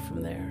we'll go from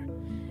there.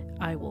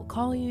 I will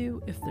call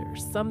you if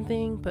there's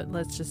something, but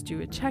let's just do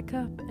a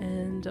checkup,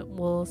 and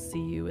we'll see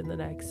you in the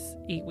next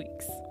 8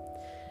 weeks.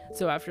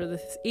 So after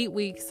this 8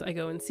 weeks, I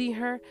go and see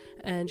her,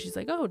 and she's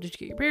like, oh, did you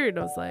get your period? And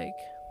I was like,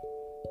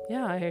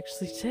 yeah, I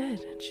actually did.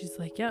 And she's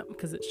like, yeah,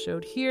 because it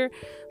showed here.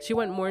 She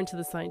went more into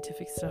the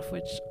scientific stuff,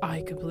 which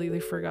I completely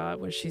forgot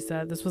what she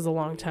said. This was a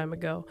long time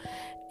ago.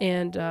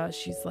 And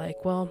she's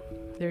like, well,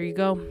 there you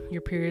go.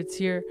 Your period's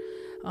here.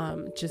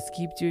 Just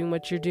keep doing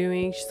what you're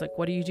doing. She's like,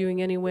 what are you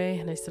doing anyway?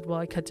 And I said, well,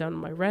 I cut down on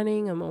my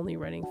running. I'm only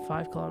running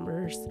 5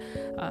 kilometers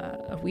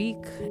a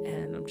week,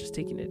 and I'm just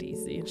taking it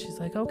easy. And she's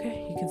like,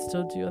 okay, you can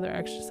still do other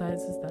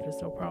exercises. That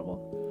is no problem.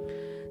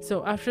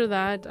 So after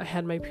that, I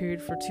had my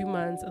period for 2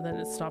 months, and then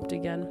it stopped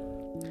again.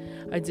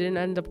 I didn't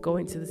end up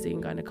going to the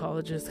same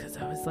gynecologist because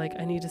I was like,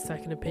 I need a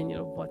second opinion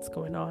of what's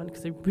going on,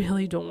 because I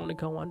really don't want to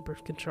go on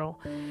birth control.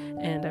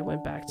 And I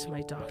went back to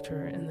my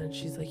doctor, and then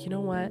she's like, you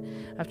know what,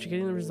 after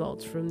getting the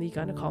results from the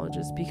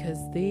gynecologist, because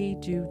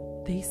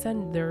they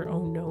send their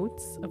own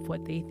notes of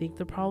what they think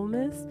the problem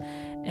is,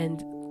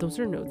 and those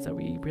are notes that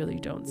we really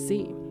don't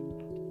see.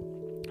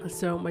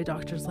 So my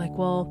doctor's like,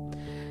 well,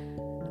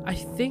 I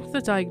think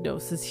the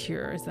diagnosis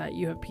here is that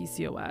you have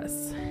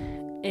PCOS.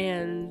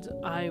 And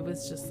I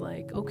was just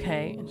like,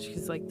 okay. And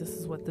she's like, this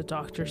is what the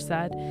doctor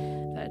said,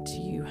 that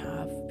you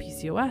have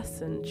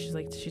PCOS. And she's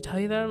like, did she tell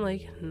you that? I'm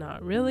like,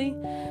 not really.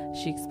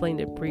 She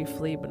explained it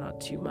briefly, but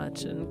not too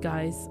much. And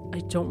guys, I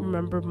don't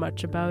remember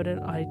much about it.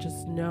 I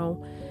just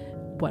know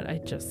what I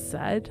just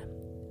said.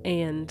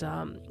 And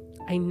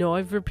I know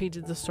I've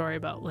repeated the story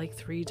about like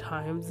 3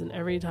 times, and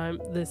every time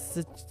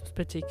this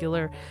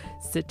particular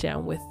sit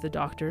down with the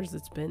doctors,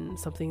 it's been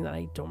something that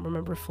I don't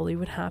remember fully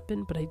what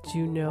happened, but I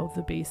do know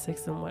the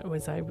basics and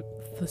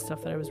the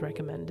stuff that I was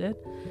recommended.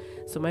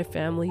 So my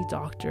family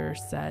doctor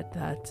said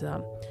that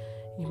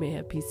you may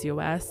have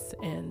PCOS,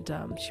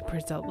 and she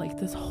prints out like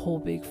this whole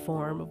big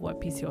form of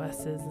what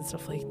PCOS is and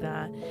stuff like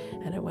that.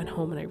 And I went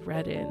home and I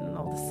read it and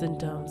all the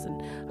symptoms,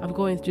 and I'm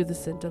going through the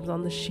symptoms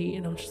on the sheet,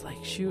 and I'm just like,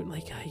 shoot,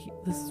 like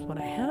this is what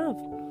I have.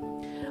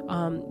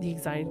 The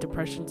anxiety and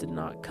depression did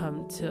not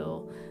come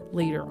till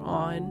later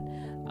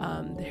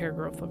on. The hair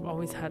growth, I've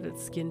always had it,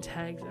 skin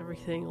tags,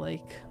 everything,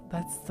 like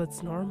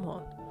that's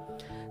normal.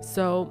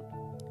 So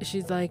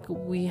she's like,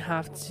 we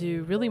have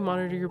to really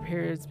monitor your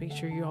periods, make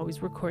sure you're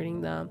always recording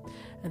them,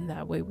 and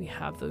that way we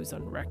have those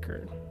on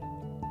record.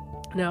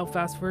 Now,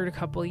 fast forward a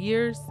couple of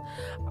years,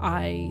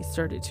 I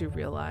started to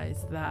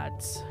realize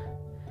that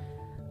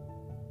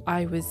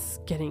I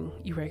was getting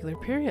irregular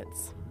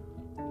periods,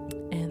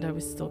 and I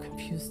was still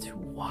confused to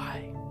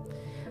why.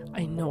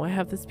 I know I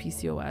have this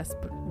PCOS,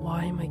 but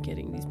why am I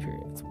getting these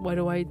periods? What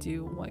do I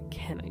do? What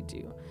can I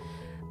do?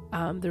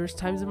 There was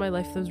times in my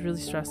life that was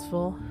really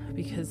stressful,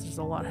 because there's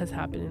a lot has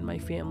happened in my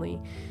family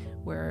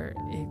where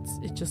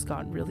it just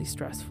got really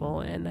stressful.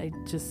 And I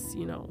just,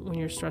 when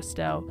you're stressed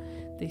out,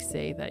 they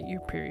say that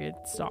your period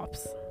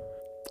stops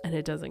and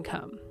it doesn't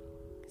come.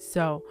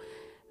 So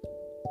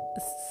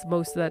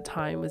most of that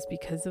time was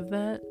because of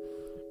that,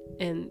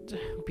 and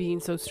being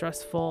so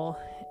stressful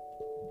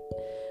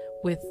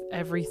with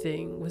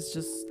everything was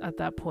just at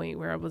that point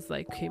where I was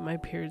like, okay, my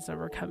period's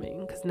never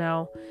coming, because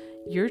now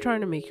you're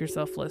trying to make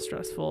yourself less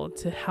stressful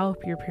to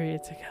help your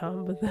period to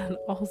come, but then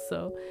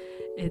also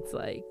it's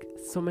like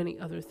so many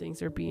other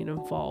things are being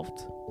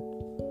involved.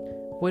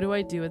 What do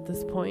I do at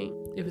this point?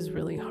 It was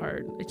really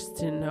hard. I just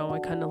didn't know. I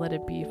kind of let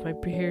it be. If my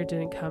period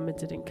didn't come, it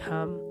didn't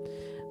come.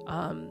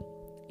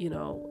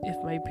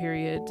 If my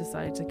period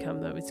decided to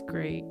come, that was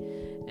great.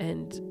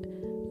 And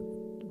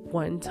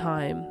one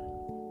time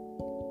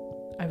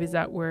I was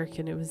at work,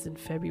 and it was in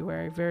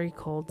February, very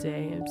cold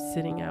day. I'm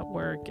sitting at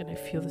work, and I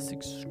feel this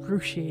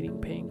excruciating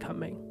pain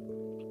coming.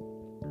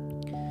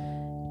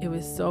 It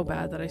was so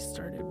bad that I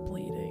started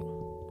bleeding.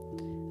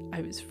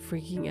 I was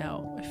freaking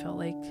out. I felt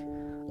like,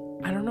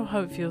 I don't know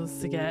how it feels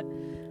to get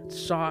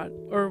shot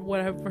or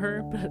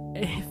whatever, but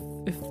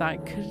if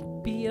that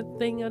could be a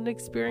thing, an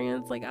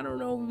experience, like, I don't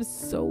know. It was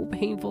so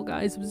painful,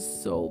 guys. It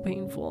was so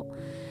painful.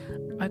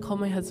 I called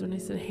my husband. I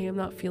said, hey, I'm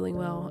not feeling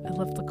well. I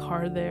left the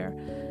car there.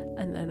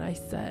 And then I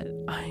said,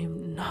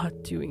 I'm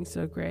not doing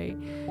so great.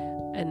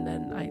 And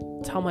then I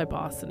tell my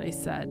boss, and I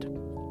said,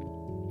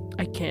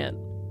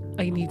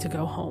 I need to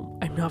go home.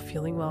 I'm not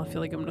feeling well. I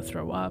feel like I'm going to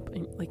throw up.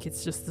 And like,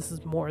 it's just, this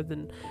is more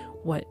than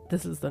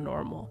this is the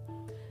normal.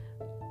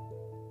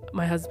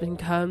 My husband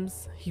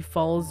comes, he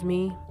follows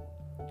me,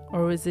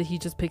 or was it he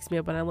just picks me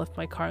up when I left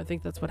my car? I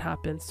think that's what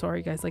happened.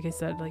 Sorry guys, like I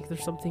said, like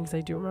there's some things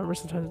I do remember,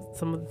 sometimes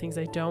some of the things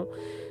I don't.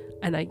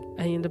 And I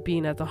ended up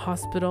being at the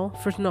hospital.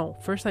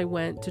 First I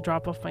went to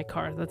drop off my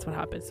car. That's what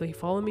happened. So he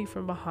followed me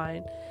from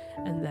behind,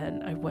 and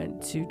then I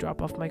went to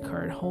drop off my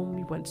car at home.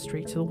 We went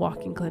straight to the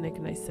walk-in clinic,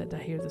 and I said, I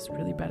hear this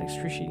really bad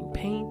excruciating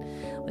pain.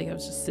 Like, I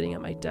was just sitting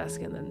at my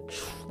desk, and then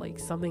like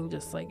something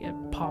just like it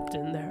popped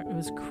in there. It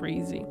was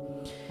crazy.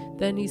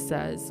 Then he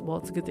says, well,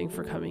 it's a good thing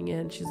for coming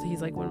in.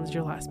 He's like, when was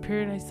your last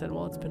period? I said,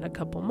 well, it's been a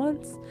couple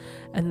months.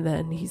 And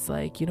then he's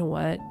like, you know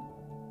what?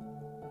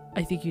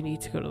 I think you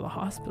need to go to the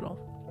hospital.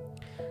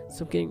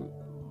 So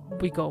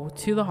we go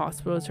to the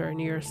hospital, to our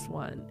nearest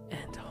one,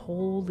 and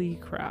holy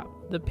crap,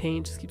 the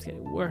pain just keeps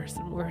getting worse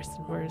and worse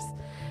and worse.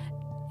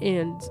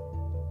 And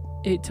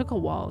it took a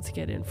while to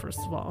get in, first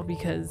of all,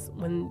 because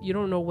when you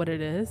don't know what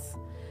it is,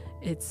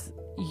 it's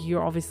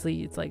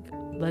like,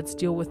 let's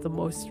deal with the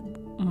most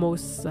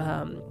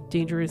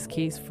dangerous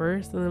case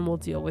first, and then we'll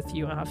deal with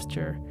you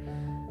after.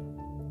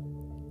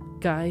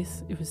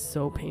 Guys, it was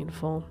so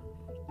painful.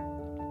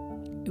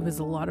 It was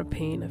a lot of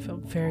pain. I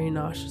felt very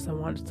nauseous. I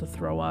wanted to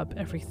throw up,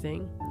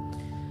 everything.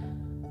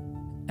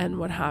 And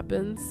what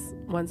happens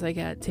once I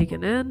get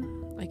taken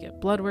in, I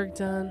get blood work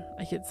done,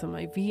 I get some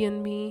IV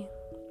in me,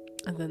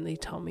 and then they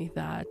tell me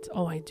that,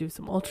 I do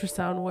some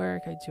ultrasound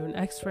work, I do an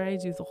x-ray, I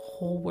do the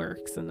whole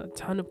works, and a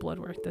ton of blood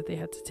work that they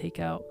had to take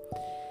out.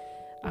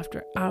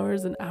 After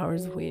hours and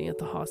hours of waiting at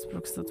the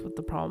hospital, because that's what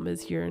the problem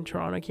is here in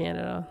Toronto,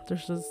 Canada.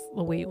 There's just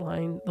the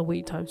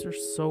wait times are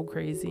so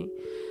crazy.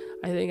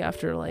 I think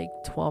after like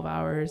 12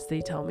 hours,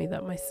 they tell me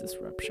that my cyst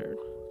ruptured.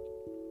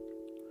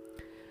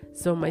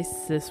 So my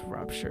cyst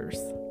ruptures.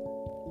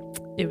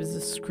 It was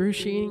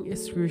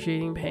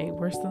excruciating pain,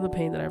 worse than the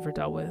pain that I ever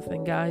dealt with.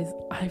 And guys,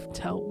 I've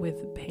dealt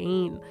with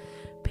pain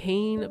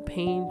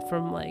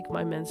from like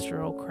my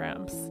menstrual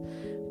cramps.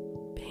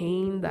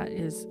 Pain that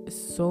is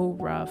so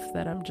rough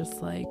that I'm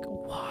just like,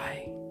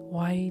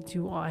 why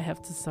do I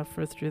have to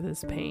suffer through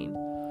this pain?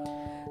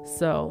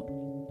 So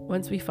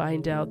once we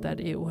find out that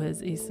it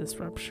was a cyst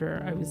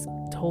rupture, I was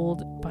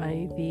told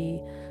by the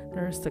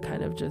nurse to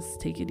kind of just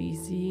take it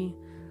easy,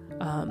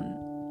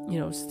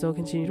 still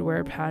continue to wear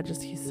a pad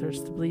just in case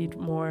starts to bleed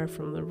more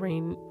from the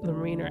rain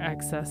or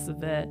excess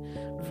of it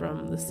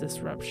from the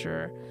cyst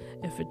rupture.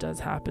 If it does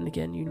happen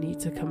again, you need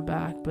to come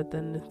back. But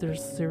then if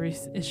there's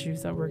serious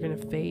issues that we're going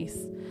to face,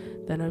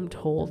 then I'm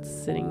told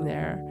sitting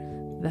there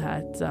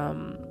that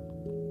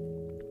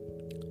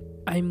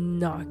I'm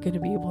not going to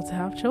be able to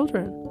have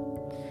children.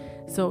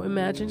 So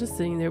imagine just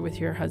sitting there with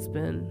your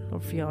husband or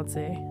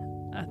fiance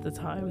at the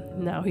time,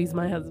 now he's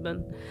my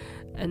husband,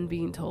 and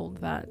being told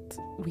that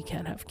we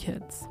can't have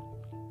kids.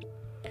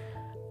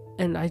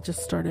 And I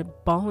just started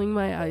bawling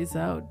my eyes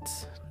out,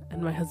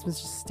 and my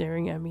husband's just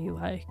staring at me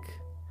like,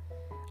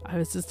 I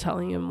was just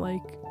telling him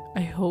like,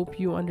 I hope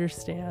you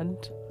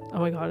understand. Oh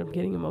my God, I'm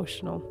getting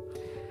emotional.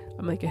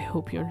 I'm like, I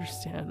hope you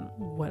understand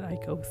what I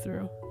go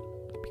through,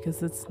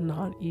 because it's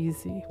not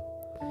easy.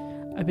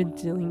 I've been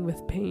dealing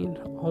with pain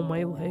all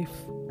my life,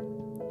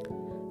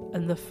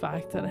 and the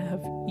fact that I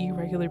have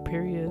irregular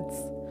periods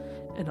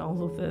and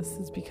all of this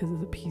is because of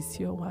the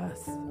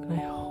PCOS. And I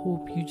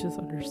hope you just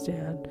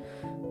understand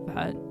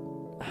that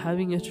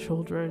having a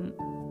children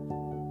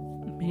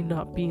may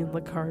not be in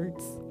the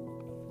cards,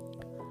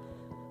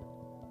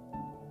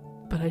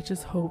 but I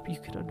just hope you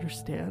can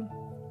understand.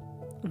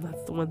 And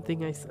that's the one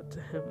thing I said to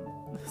him.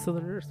 So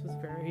the nurse was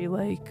very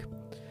like,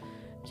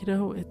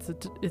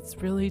 it's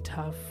really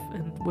tough,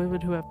 and women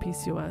who have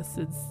PCOS,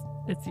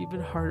 it's even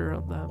harder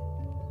on them.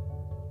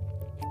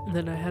 And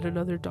then I had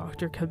another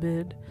doctor come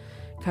in,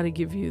 kind of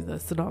give you the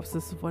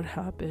synopsis of what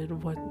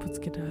happened,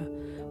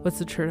 what's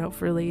the turnout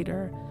for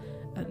later,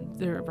 and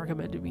they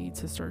recommended me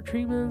to start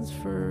treatments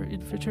for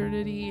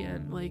infertility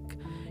and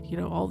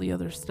all the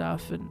other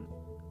stuff. And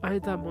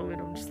at that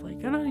moment, I'm just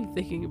like, I'm not even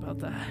thinking about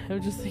that.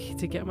 I'm just thinking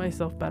to get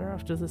myself better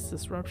after this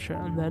cyst rupture,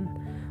 and then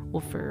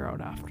we'll figure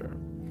out after.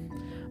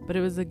 But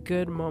it was a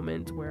good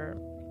moment where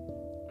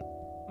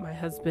my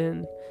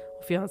husband,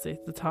 fiance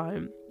at the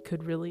time,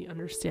 could really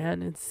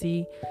understand and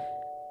see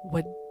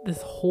what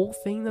this whole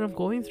thing that I'm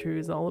going through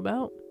is all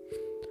about.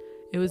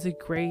 It was a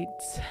great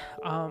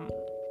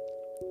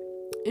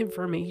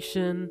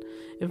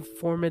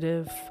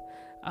informative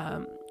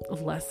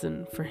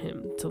lesson for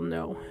him to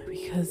know,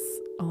 because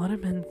a lot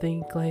of men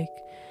think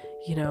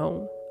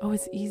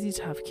it's easy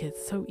to have kids,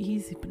 so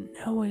easy, but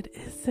no, it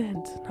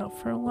isn't. Not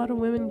for a lot of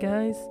women,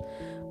 guys.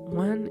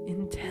 1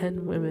 in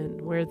 10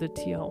 women wear the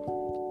teal.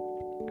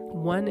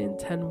 1 in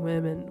 10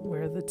 women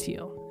wear the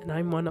teal, and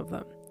I'm one of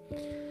them.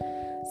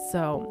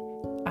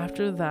 So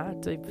after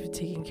that, I've been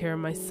taking care of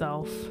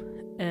myself,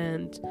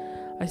 and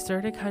I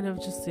started kind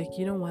of just like,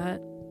 you know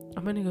what,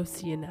 I'm gonna go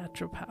see a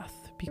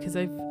naturopath, because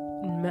I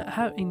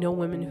know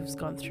women who's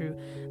gone through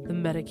the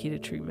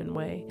medicated treatment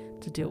way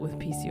to deal with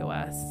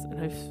PCOS,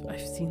 and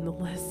I've seen the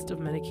list of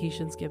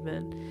medications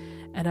given,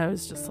 and I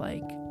was just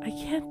like, I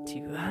can't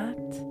do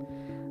that.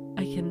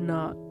 I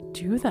cannot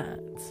do that.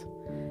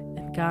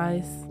 And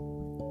guys,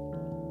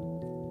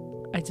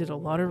 I did a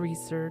lot of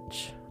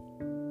research.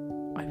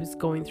 I was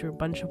going through a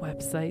bunch of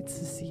websites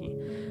to see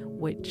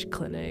which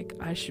clinic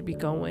I should be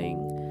going,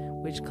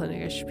 which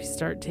clinic I should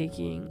start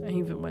taking. I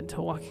even went to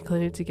a walk-in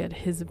clinic to get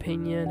his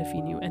opinion, if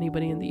he knew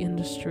anybody in the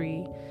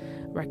industry.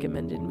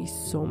 Recommended me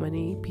so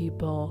many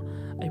people.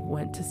 I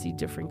went to see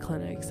different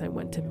clinics. I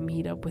went to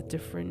meet up with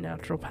different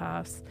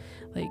naturopaths.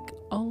 Like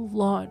a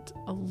lot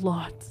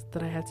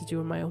that I had to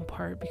do on my own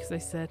part, because I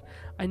said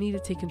I need to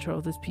take control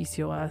of this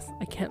PCOS.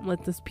 I can't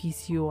let this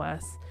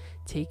PCOS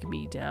take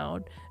me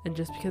down. And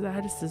just because I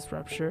had a cyst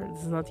rupture,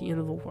 this is not the end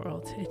of the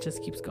world. It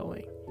just keeps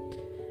going.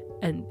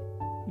 And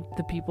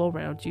the people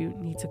around you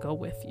need to go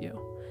with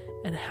you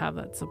and have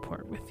that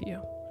support with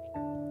you.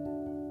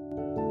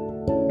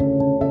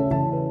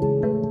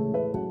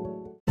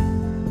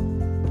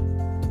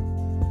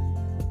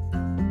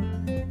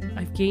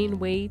 I've gained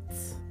weight.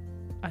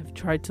 I've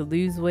tried to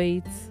lose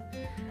weight.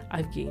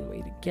 I've gained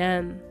weight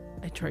again.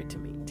 I tried to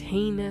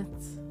maintain it.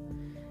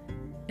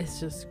 It's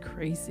just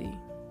crazy.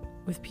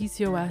 With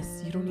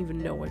PCOS, you don't even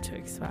know what to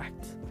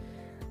expect.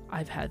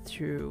 I've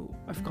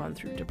gone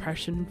through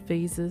depression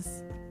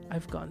phases.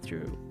 I've gone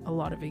through a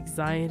lot of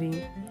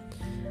anxiety.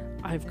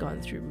 I've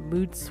gone through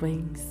mood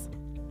swings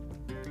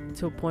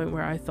to a point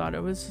where I thought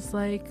it was just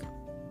like,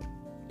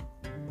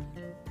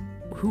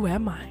 who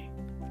am I?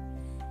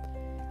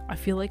 I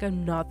feel like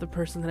I'm not the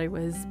person that I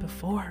was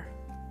before.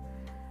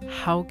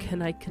 How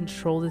can I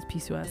control this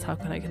PCOS? How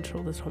can I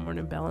control this hormone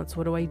imbalance?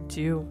 What do I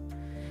do?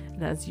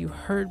 And as you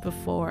heard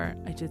before,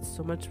 I did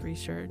so much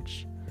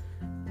research,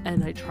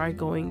 and I tried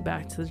going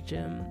back to the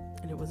gym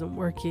and it wasn't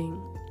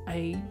working.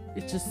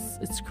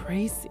 It's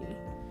crazy.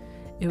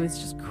 It was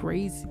just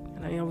crazy.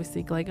 And I always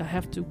think, like, I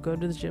have to go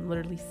to the gym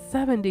literally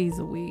 7 days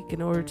a week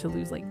in order to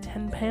lose like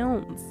 10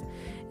 pounds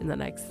in the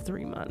next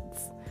 3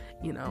 months.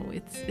 You know,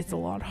 it's a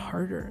lot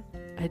harder.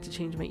 I had to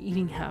change my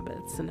eating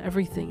habits and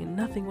everything, and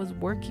nothing was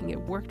working. It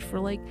worked for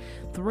like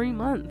 3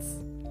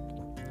 months.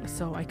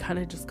 So I kind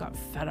of just got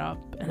fed up,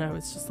 and I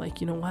was just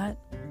like, you know what?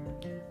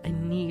 I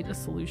need a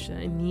solution.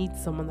 I need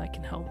someone that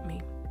can help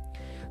me.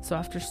 So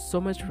after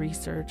so much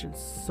research and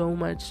so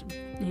much,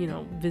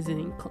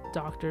 visiting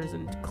doctors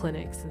and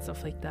clinics and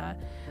stuff like that,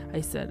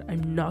 I said,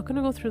 I'm not going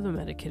to go through the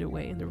medicated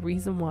way. And the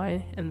reason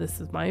why, and this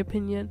is my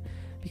opinion,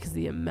 because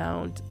the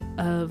amount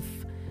of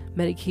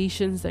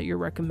medications that you're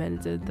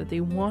recommended that they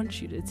want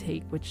you to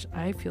take, which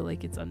I feel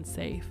like it's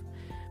unsafe,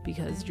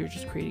 because you're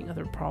just creating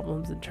other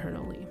problems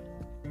internally.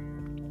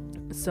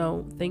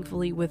 So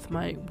thankfully, with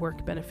my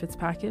work benefits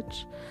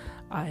package,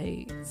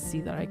 I see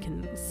that I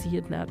can see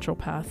a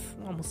naturopath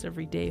almost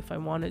every day if I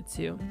wanted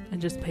to,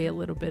 and just pay a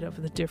little bit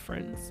of the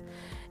difference.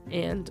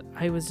 And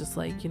I was just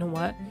like, you know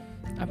what?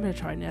 I'm going to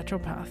try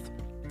naturopath.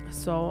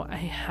 So I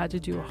had to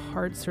do a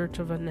hard search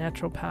of a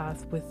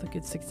naturopath with a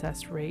good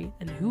success rate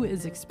and who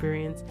is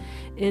experienced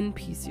in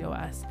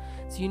PCOS.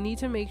 So you need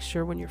to make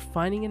sure when you're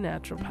finding a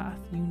naturopath,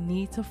 you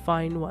need to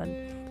find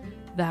one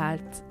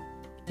that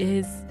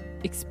is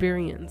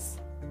experienced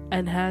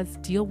and has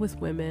dealt with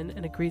women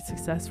and a great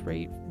success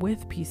rate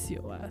with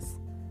PCOS.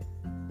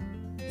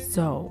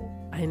 So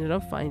I ended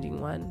up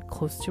finding one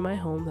close to my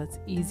home that's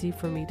easy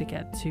for me to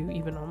get to,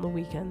 even on the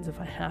weekends if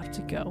I have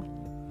to go.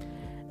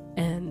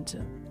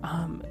 And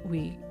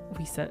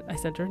I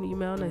sent her an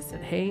email and I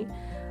said, hey,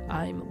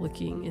 I'm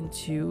looking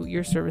into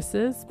your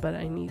services, but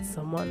I need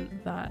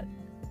someone that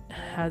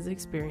has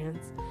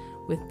experience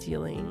with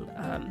dealing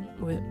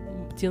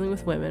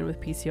with women with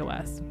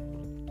PCOS.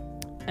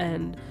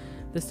 And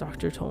this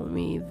doctor told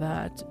me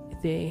that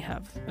they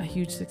have a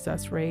huge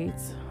success rate.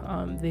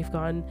 They've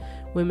gotten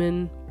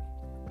women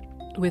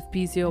with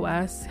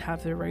PCOS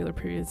have their regular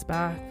periods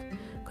back,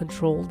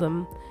 controlled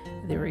them.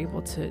 They were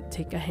able to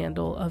take a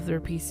handle of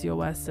their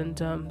PCOS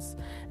symptoms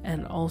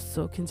and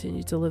also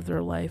continue to live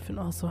their life and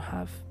also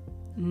have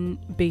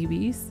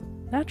babies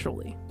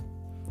naturally.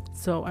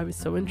 So I was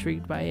so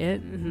intrigued by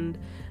it. And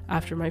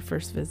after my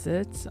first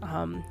visit,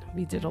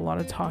 we did a lot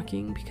of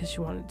talking because she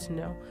wanted to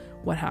know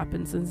what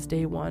happened since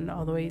day one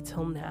all the way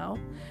till now.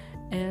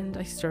 And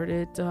I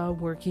started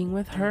working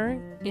with her,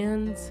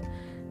 and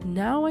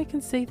now I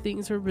can say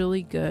things are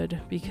really good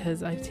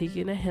because I've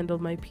taken a handle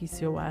of my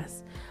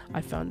PCOS.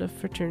 I found a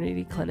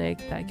fertility clinic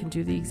that can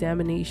do the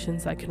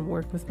examinations, that can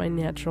work with my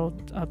natural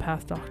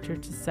path doctor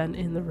to send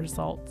in the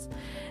results.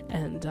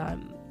 And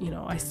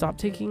I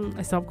stopped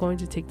going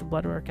to take the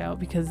blood work out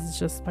because it's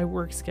just my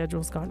work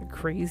schedule's gone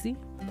crazy.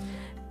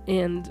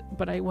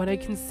 But what I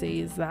can say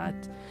is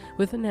that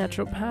with a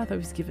naturopath, I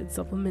was given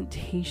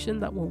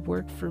supplementation that will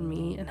work for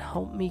me and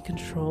help me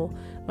control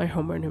my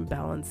hormone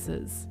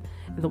imbalances.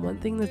 And the one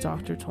thing the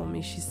doctor told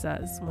me, she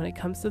says, when it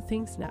comes to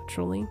things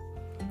naturally,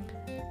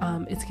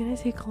 it's going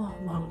to take a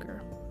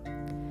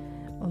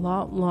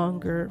lot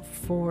longer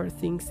for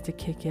things to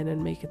kick in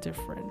and make a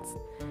difference.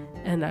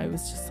 And I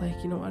was just like,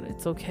 you know what,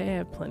 it's okay, I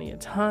have plenty of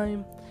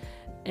time.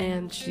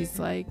 And she's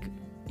like,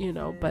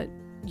 but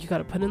you got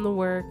to put in the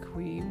work.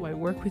 I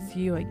work with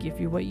you, I give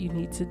you what you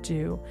need to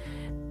do,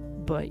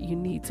 but you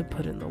need to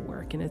put in the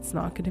work, and it's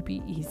not going to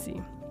be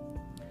easy.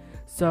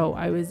 So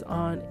I was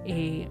on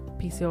a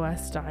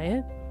PCOS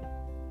diet,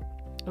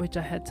 which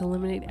I had to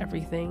eliminate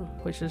everything,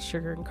 which is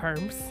sugar and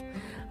carbs,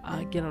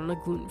 get on a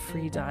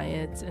gluten-free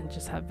diet, and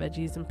just have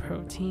veggies and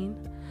protein.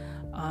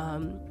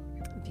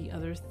 The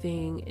other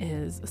thing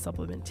is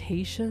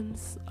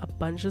supplementations, a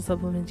bunch of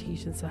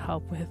supplementations to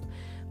help with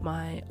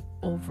my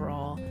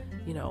overall,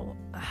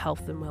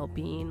 health and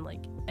well-being,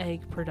 like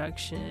egg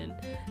production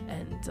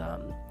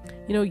and,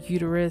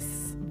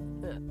 uterus,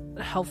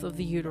 health of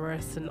the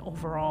uterus, and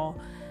overall,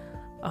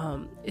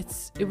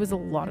 it was a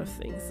lot of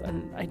things,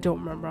 and I don't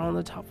remember on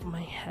the top of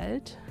my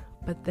head.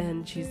 But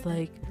then she's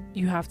like,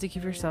 you have to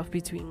give yourself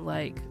between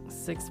like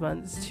 6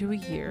 months to a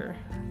year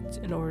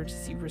in order to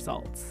see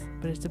results.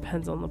 But it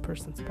depends on the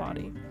person's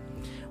body.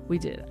 We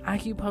did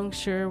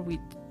acupuncture. We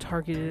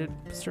targeted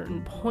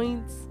certain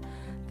points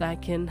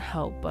that can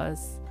help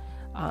us,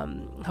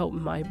 help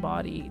my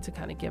body to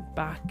kind of get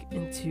back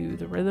into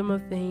the rhythm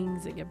of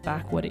things and get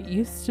back what it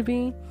used to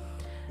be.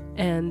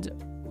 And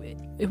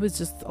it was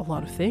just a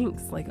lot of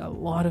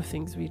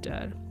things, we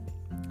did.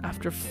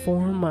 After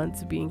 4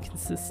 months of being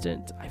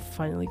consistent, I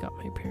finally got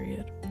my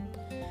period.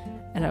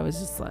 And I was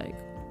just like,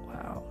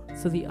 wow.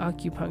 So the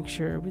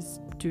acupuncture was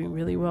doing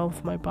really well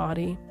with my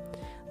body.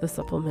 The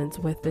supplements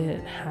with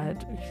it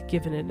had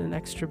given it an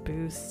extra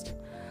boost.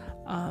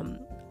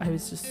 I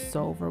was just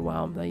so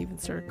overwhelmed. I even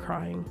started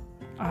crying.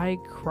 I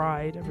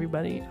cried,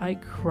 everybody. I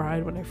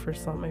cried when I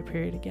first saw my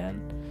period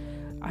again.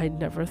 I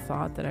never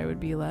thought that I would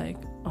be like,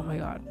 oh my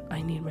God,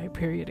 I need my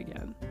period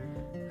again.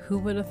 Who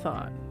would have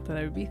thought that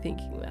I would be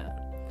thinking that?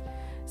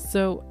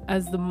 So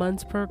as the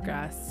months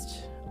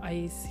progressed,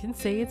 I can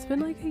say it's been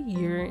like a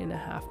year and a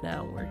half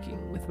now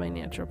working with my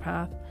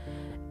naturopath,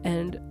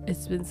 and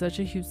it's been such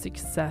a huge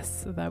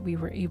success that we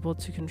were able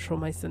to control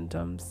my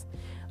symptoms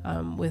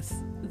with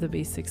the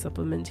basic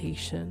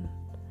supplementation,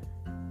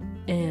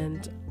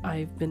 and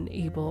I've been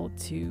able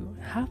to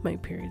have my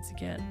periods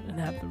again and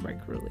have them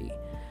regularly,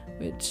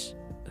 which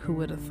who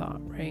would have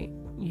thought, right?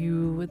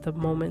 With the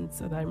moments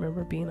that I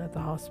remember being at the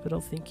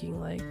hospital thinking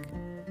like,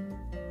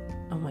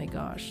 oh my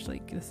gosh,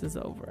 like this is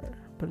over.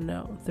 But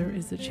no, there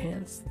is a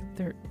chance.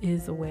 There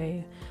is a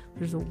way.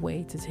 There's a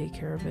way to take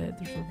care of it.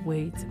 There's a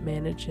way to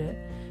manage it.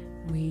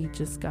 We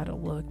just got to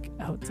look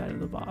outside of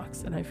the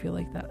box. And I feel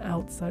like that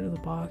outside of the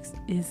box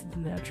is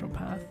the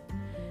naturopath.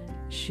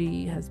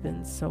 She has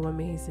been so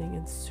amazing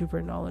and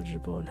super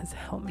knowledgeable and has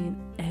helped me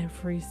in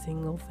every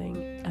single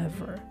thing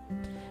ever.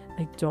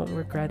 I don't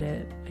regret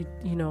it.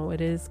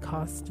 It is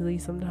costly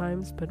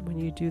sometimes, but when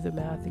you do the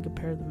math and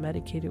compare the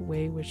medicated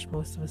way, which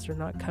most of us are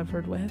not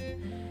covered with,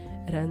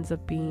 it ends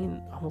up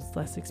being almost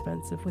less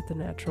expensive with the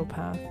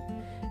naturopath.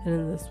 And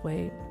in this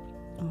way,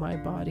 my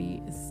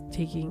body is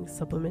taking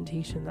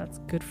supplementation that's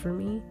good for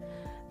me,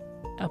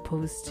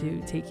 opposed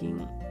to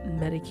taking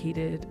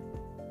medicated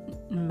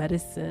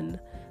medicine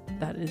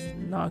that is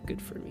not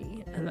good for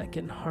me and that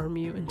can harm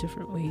you in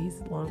different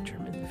ways long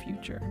term in the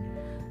future.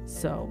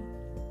 So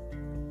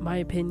my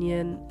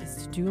opinion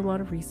is to do a lot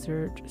of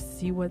research,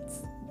 see what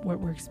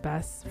works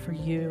best for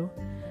you,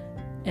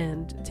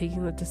 and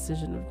taking the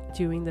decision of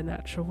doing the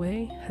natural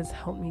way has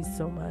helped me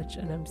so much,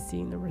 and I'm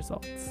seeing the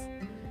results.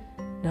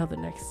 Now the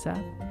next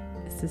step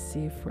is to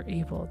see if we're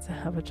able to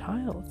have a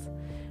child,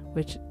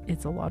 which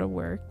it's a lot of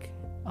work,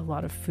 a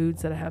lot of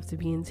foods that I have to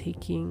be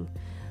intaking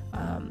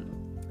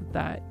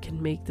that can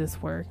make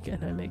this work,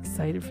 and I'm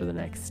excited for the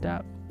next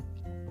step.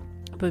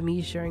 But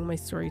me sharing my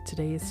story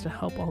today is to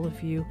help all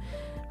of you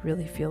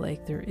really feel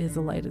like there is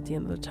a light at the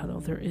end of the tunnel.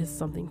 There is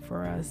something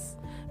for us.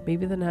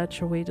 Maybe the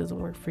natural way doesn't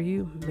work for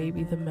you.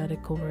 Maybe the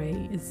medical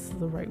way is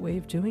the right way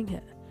of doing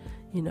it.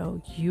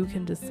 You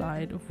can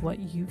decide of what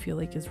you feel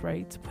like is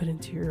right to put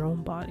into your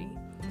own body.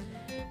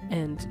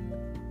 And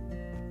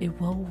it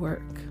will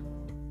work.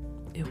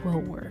 It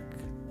will work.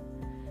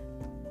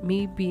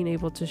 Me being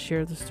able to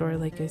share the story,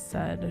 like I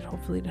said, and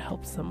hopefully to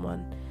help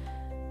someone,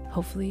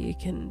 hopefully it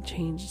can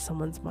change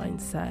someone's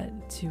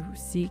mindset to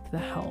seek the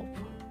help.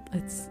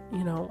 It's,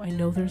 I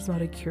know there's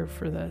not a cure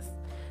for this.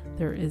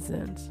 There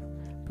isn't.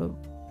 But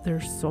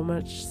there's so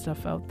much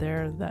stuff out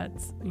there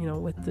that's,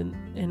 with the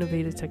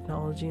innovative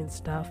technology and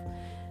stuff,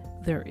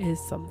 there is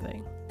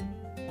something.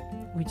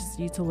 We just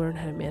need to learn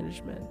how to manage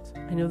it.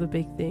 I know the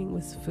big thing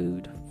was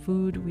food.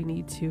 Food we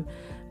need to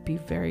be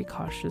very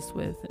cautious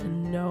with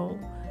and know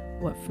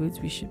what foods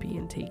we should be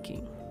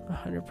intaking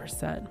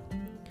 100%.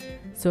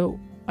 So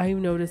I've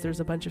noticed there's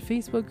a bunch of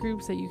Facebook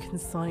groups that you can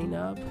sign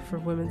up for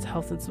women's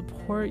health and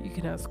support. You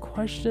can ask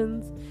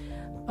questions.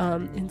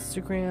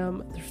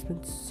 Instagram, there's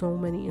been so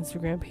many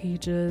Instagram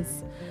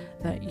pages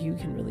that you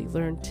can really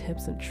learn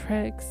tips and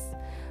tricks.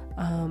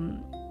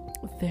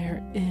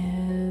 There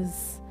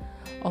is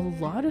a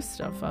lot of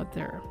stuff out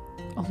there,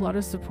 a lot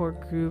of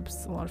support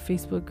groups, a lot of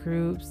Facebook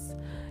groups.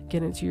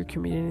 Get into your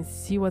community and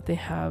see what they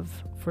have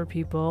for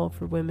people,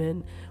 for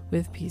women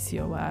with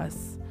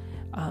PCOS.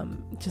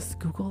 Just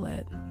Google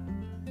it.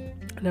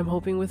 And I'm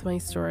hoping with my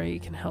story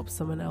it can help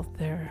someone out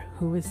there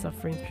who is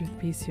suffering through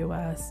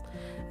PCOS,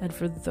 and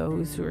for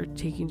those who are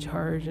taking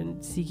charge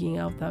and seeking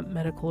out that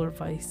medical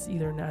advice,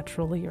 either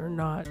naturally or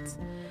not,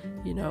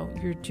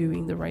 you're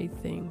doing the right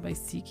thing by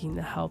seeking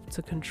the help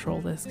to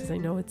control this, because I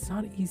know it's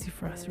not easy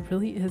for us. It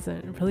really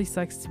isn't. It really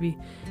sucks to be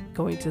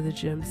going to the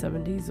gym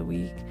 7 days a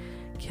week,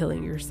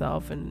 killing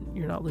yourself, and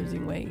you're not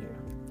losing weight,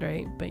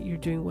 right? But you're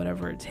doing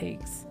whatever it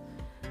takes.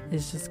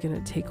 It's just going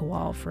to take a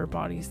while for our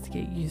bodies to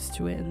get used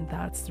to it, and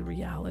that's the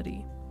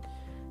reality.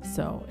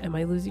 So am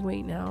I losing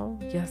weight now?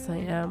 Yes, I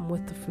am,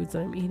 with the foods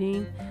that I'm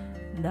eating.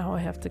 Now I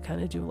have to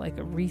kind of do like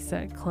a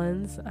reset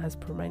cleanse as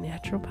per my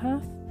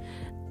naturopath.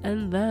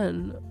 And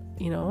then,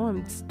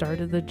 I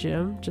started the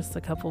gym just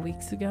a couple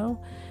weeks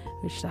ago,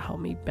 which to help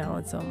me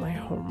balance out my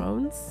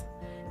hormones,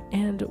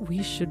 and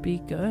we should be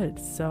good.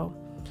 So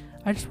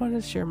I just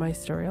wanted to share my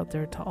story out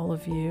there to all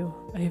of you.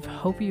 I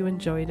hope you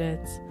enjoyed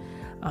it.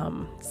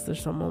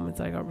 There's some moments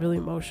I got really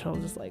emotional,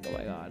 just like, oh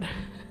my God,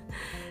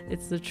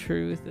 it's the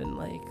truth. And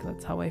like,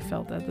 that's how I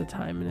felt at the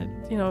time.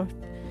 And it,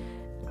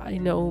 I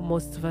know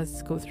most of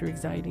us go through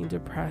anxiety and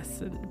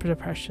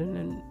depression,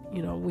 and,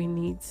 we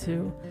need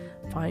to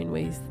find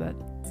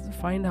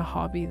find a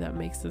hobby that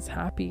makes us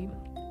happy.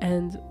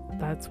 And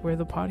that's where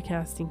the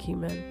podcasting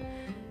came in.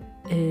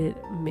 It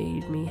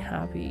made me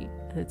happy,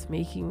 and it's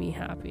making me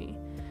happy.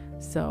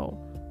 So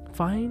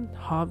find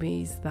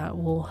hobbies that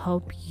will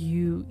help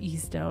you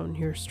ease down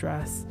your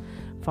stress.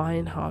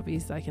 Find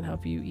hobbies that can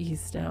help you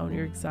ease down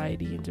your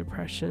anxiety and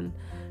depression,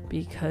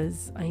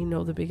 because I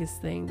know the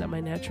biggest thing that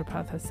my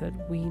naturopath has said,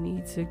 we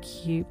need to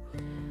keep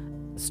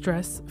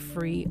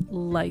stress-free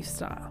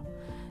lifestyle.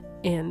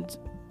 And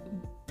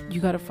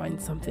you got to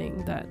find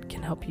something that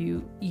can help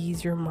you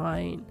ease your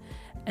mind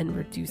and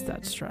reduce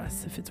that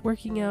stress. If it's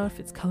working out, if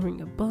it's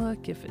coloring a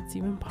book, if it's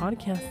even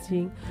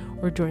podcasting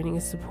or joining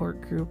a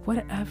support group,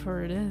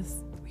 whatever it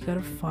is, we got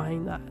to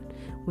find that.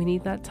 We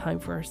need that time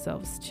for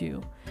ourselves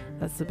too.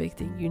 That's the big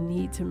thing. You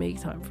need to make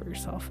time for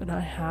yourself. And I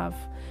have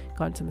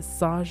gone to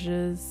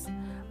massages.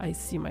 I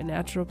see my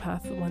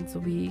naturopath once a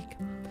week.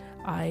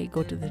 I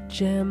go to the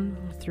gym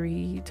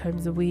 3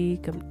 times a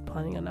week. I'm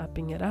planning on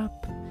upping it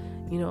up.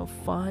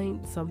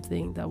 Find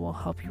something that will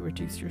help you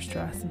reduce your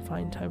stress, and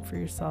find time for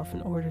yourself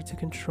in order to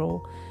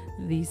control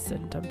these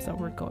symptoms that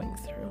we're going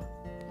through.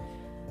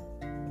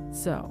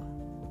 So,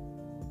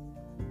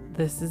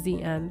 this is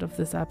the end of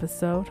this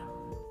episode.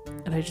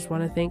 And I just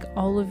want to thank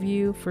all of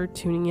you for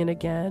tuning in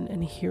again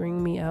and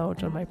hearing me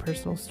out on my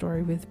personal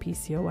story with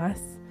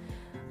PCOS.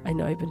 I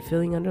know I've been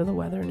feeling under the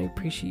weather, and I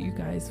appreciate you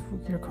guys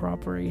for your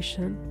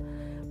cooperation.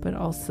 But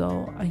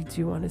also, I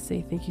do want to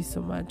say thank you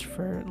so much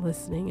for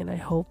listening, and I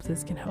hope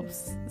this can help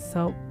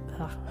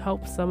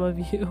some of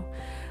you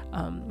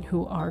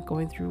who are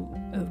going through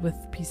with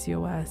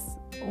PCOS,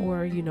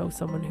 or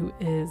someone who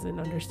is, and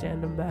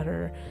understand them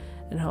better.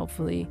 And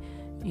hopefully,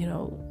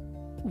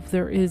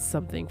 there is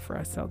something for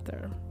us out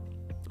there.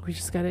 We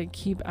just got to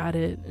keep at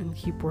it and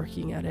keep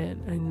working at it.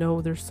 I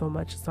know there's so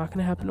much. It's not going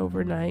to happen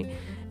overnight.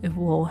 It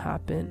will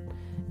happen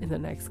in the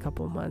next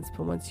couple of months.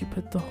 But once you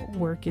put the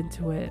work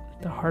into it,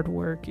 the hard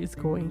work is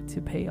going to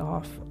pay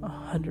off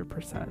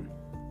 100%.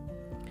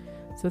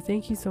 So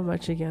thank you so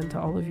much again to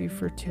all of you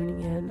for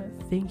tuning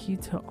in. Thank you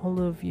to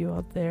all of you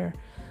out there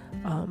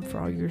for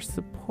all your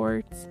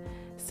support.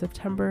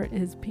 September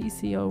is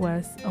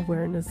PCOS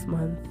Awareness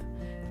Month.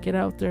 Get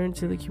out there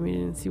into the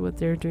community and see what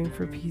they're doing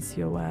for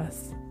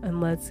PCOS, and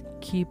let's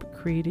keep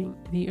creating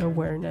the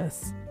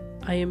awareness.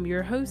 I am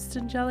your host,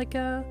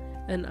 Angelica,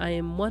 and I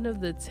am one of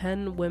the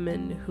 10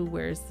 women who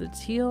wears the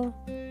teal,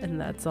 and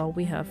that's all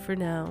we have for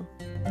now.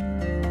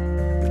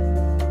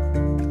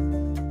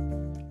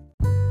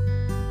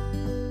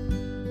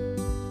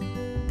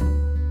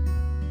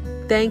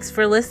 Thanks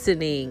for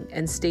listening,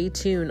 and stay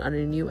tuned on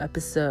a new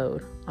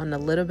episode on A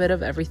Little Bit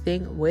of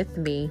Everything with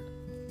me.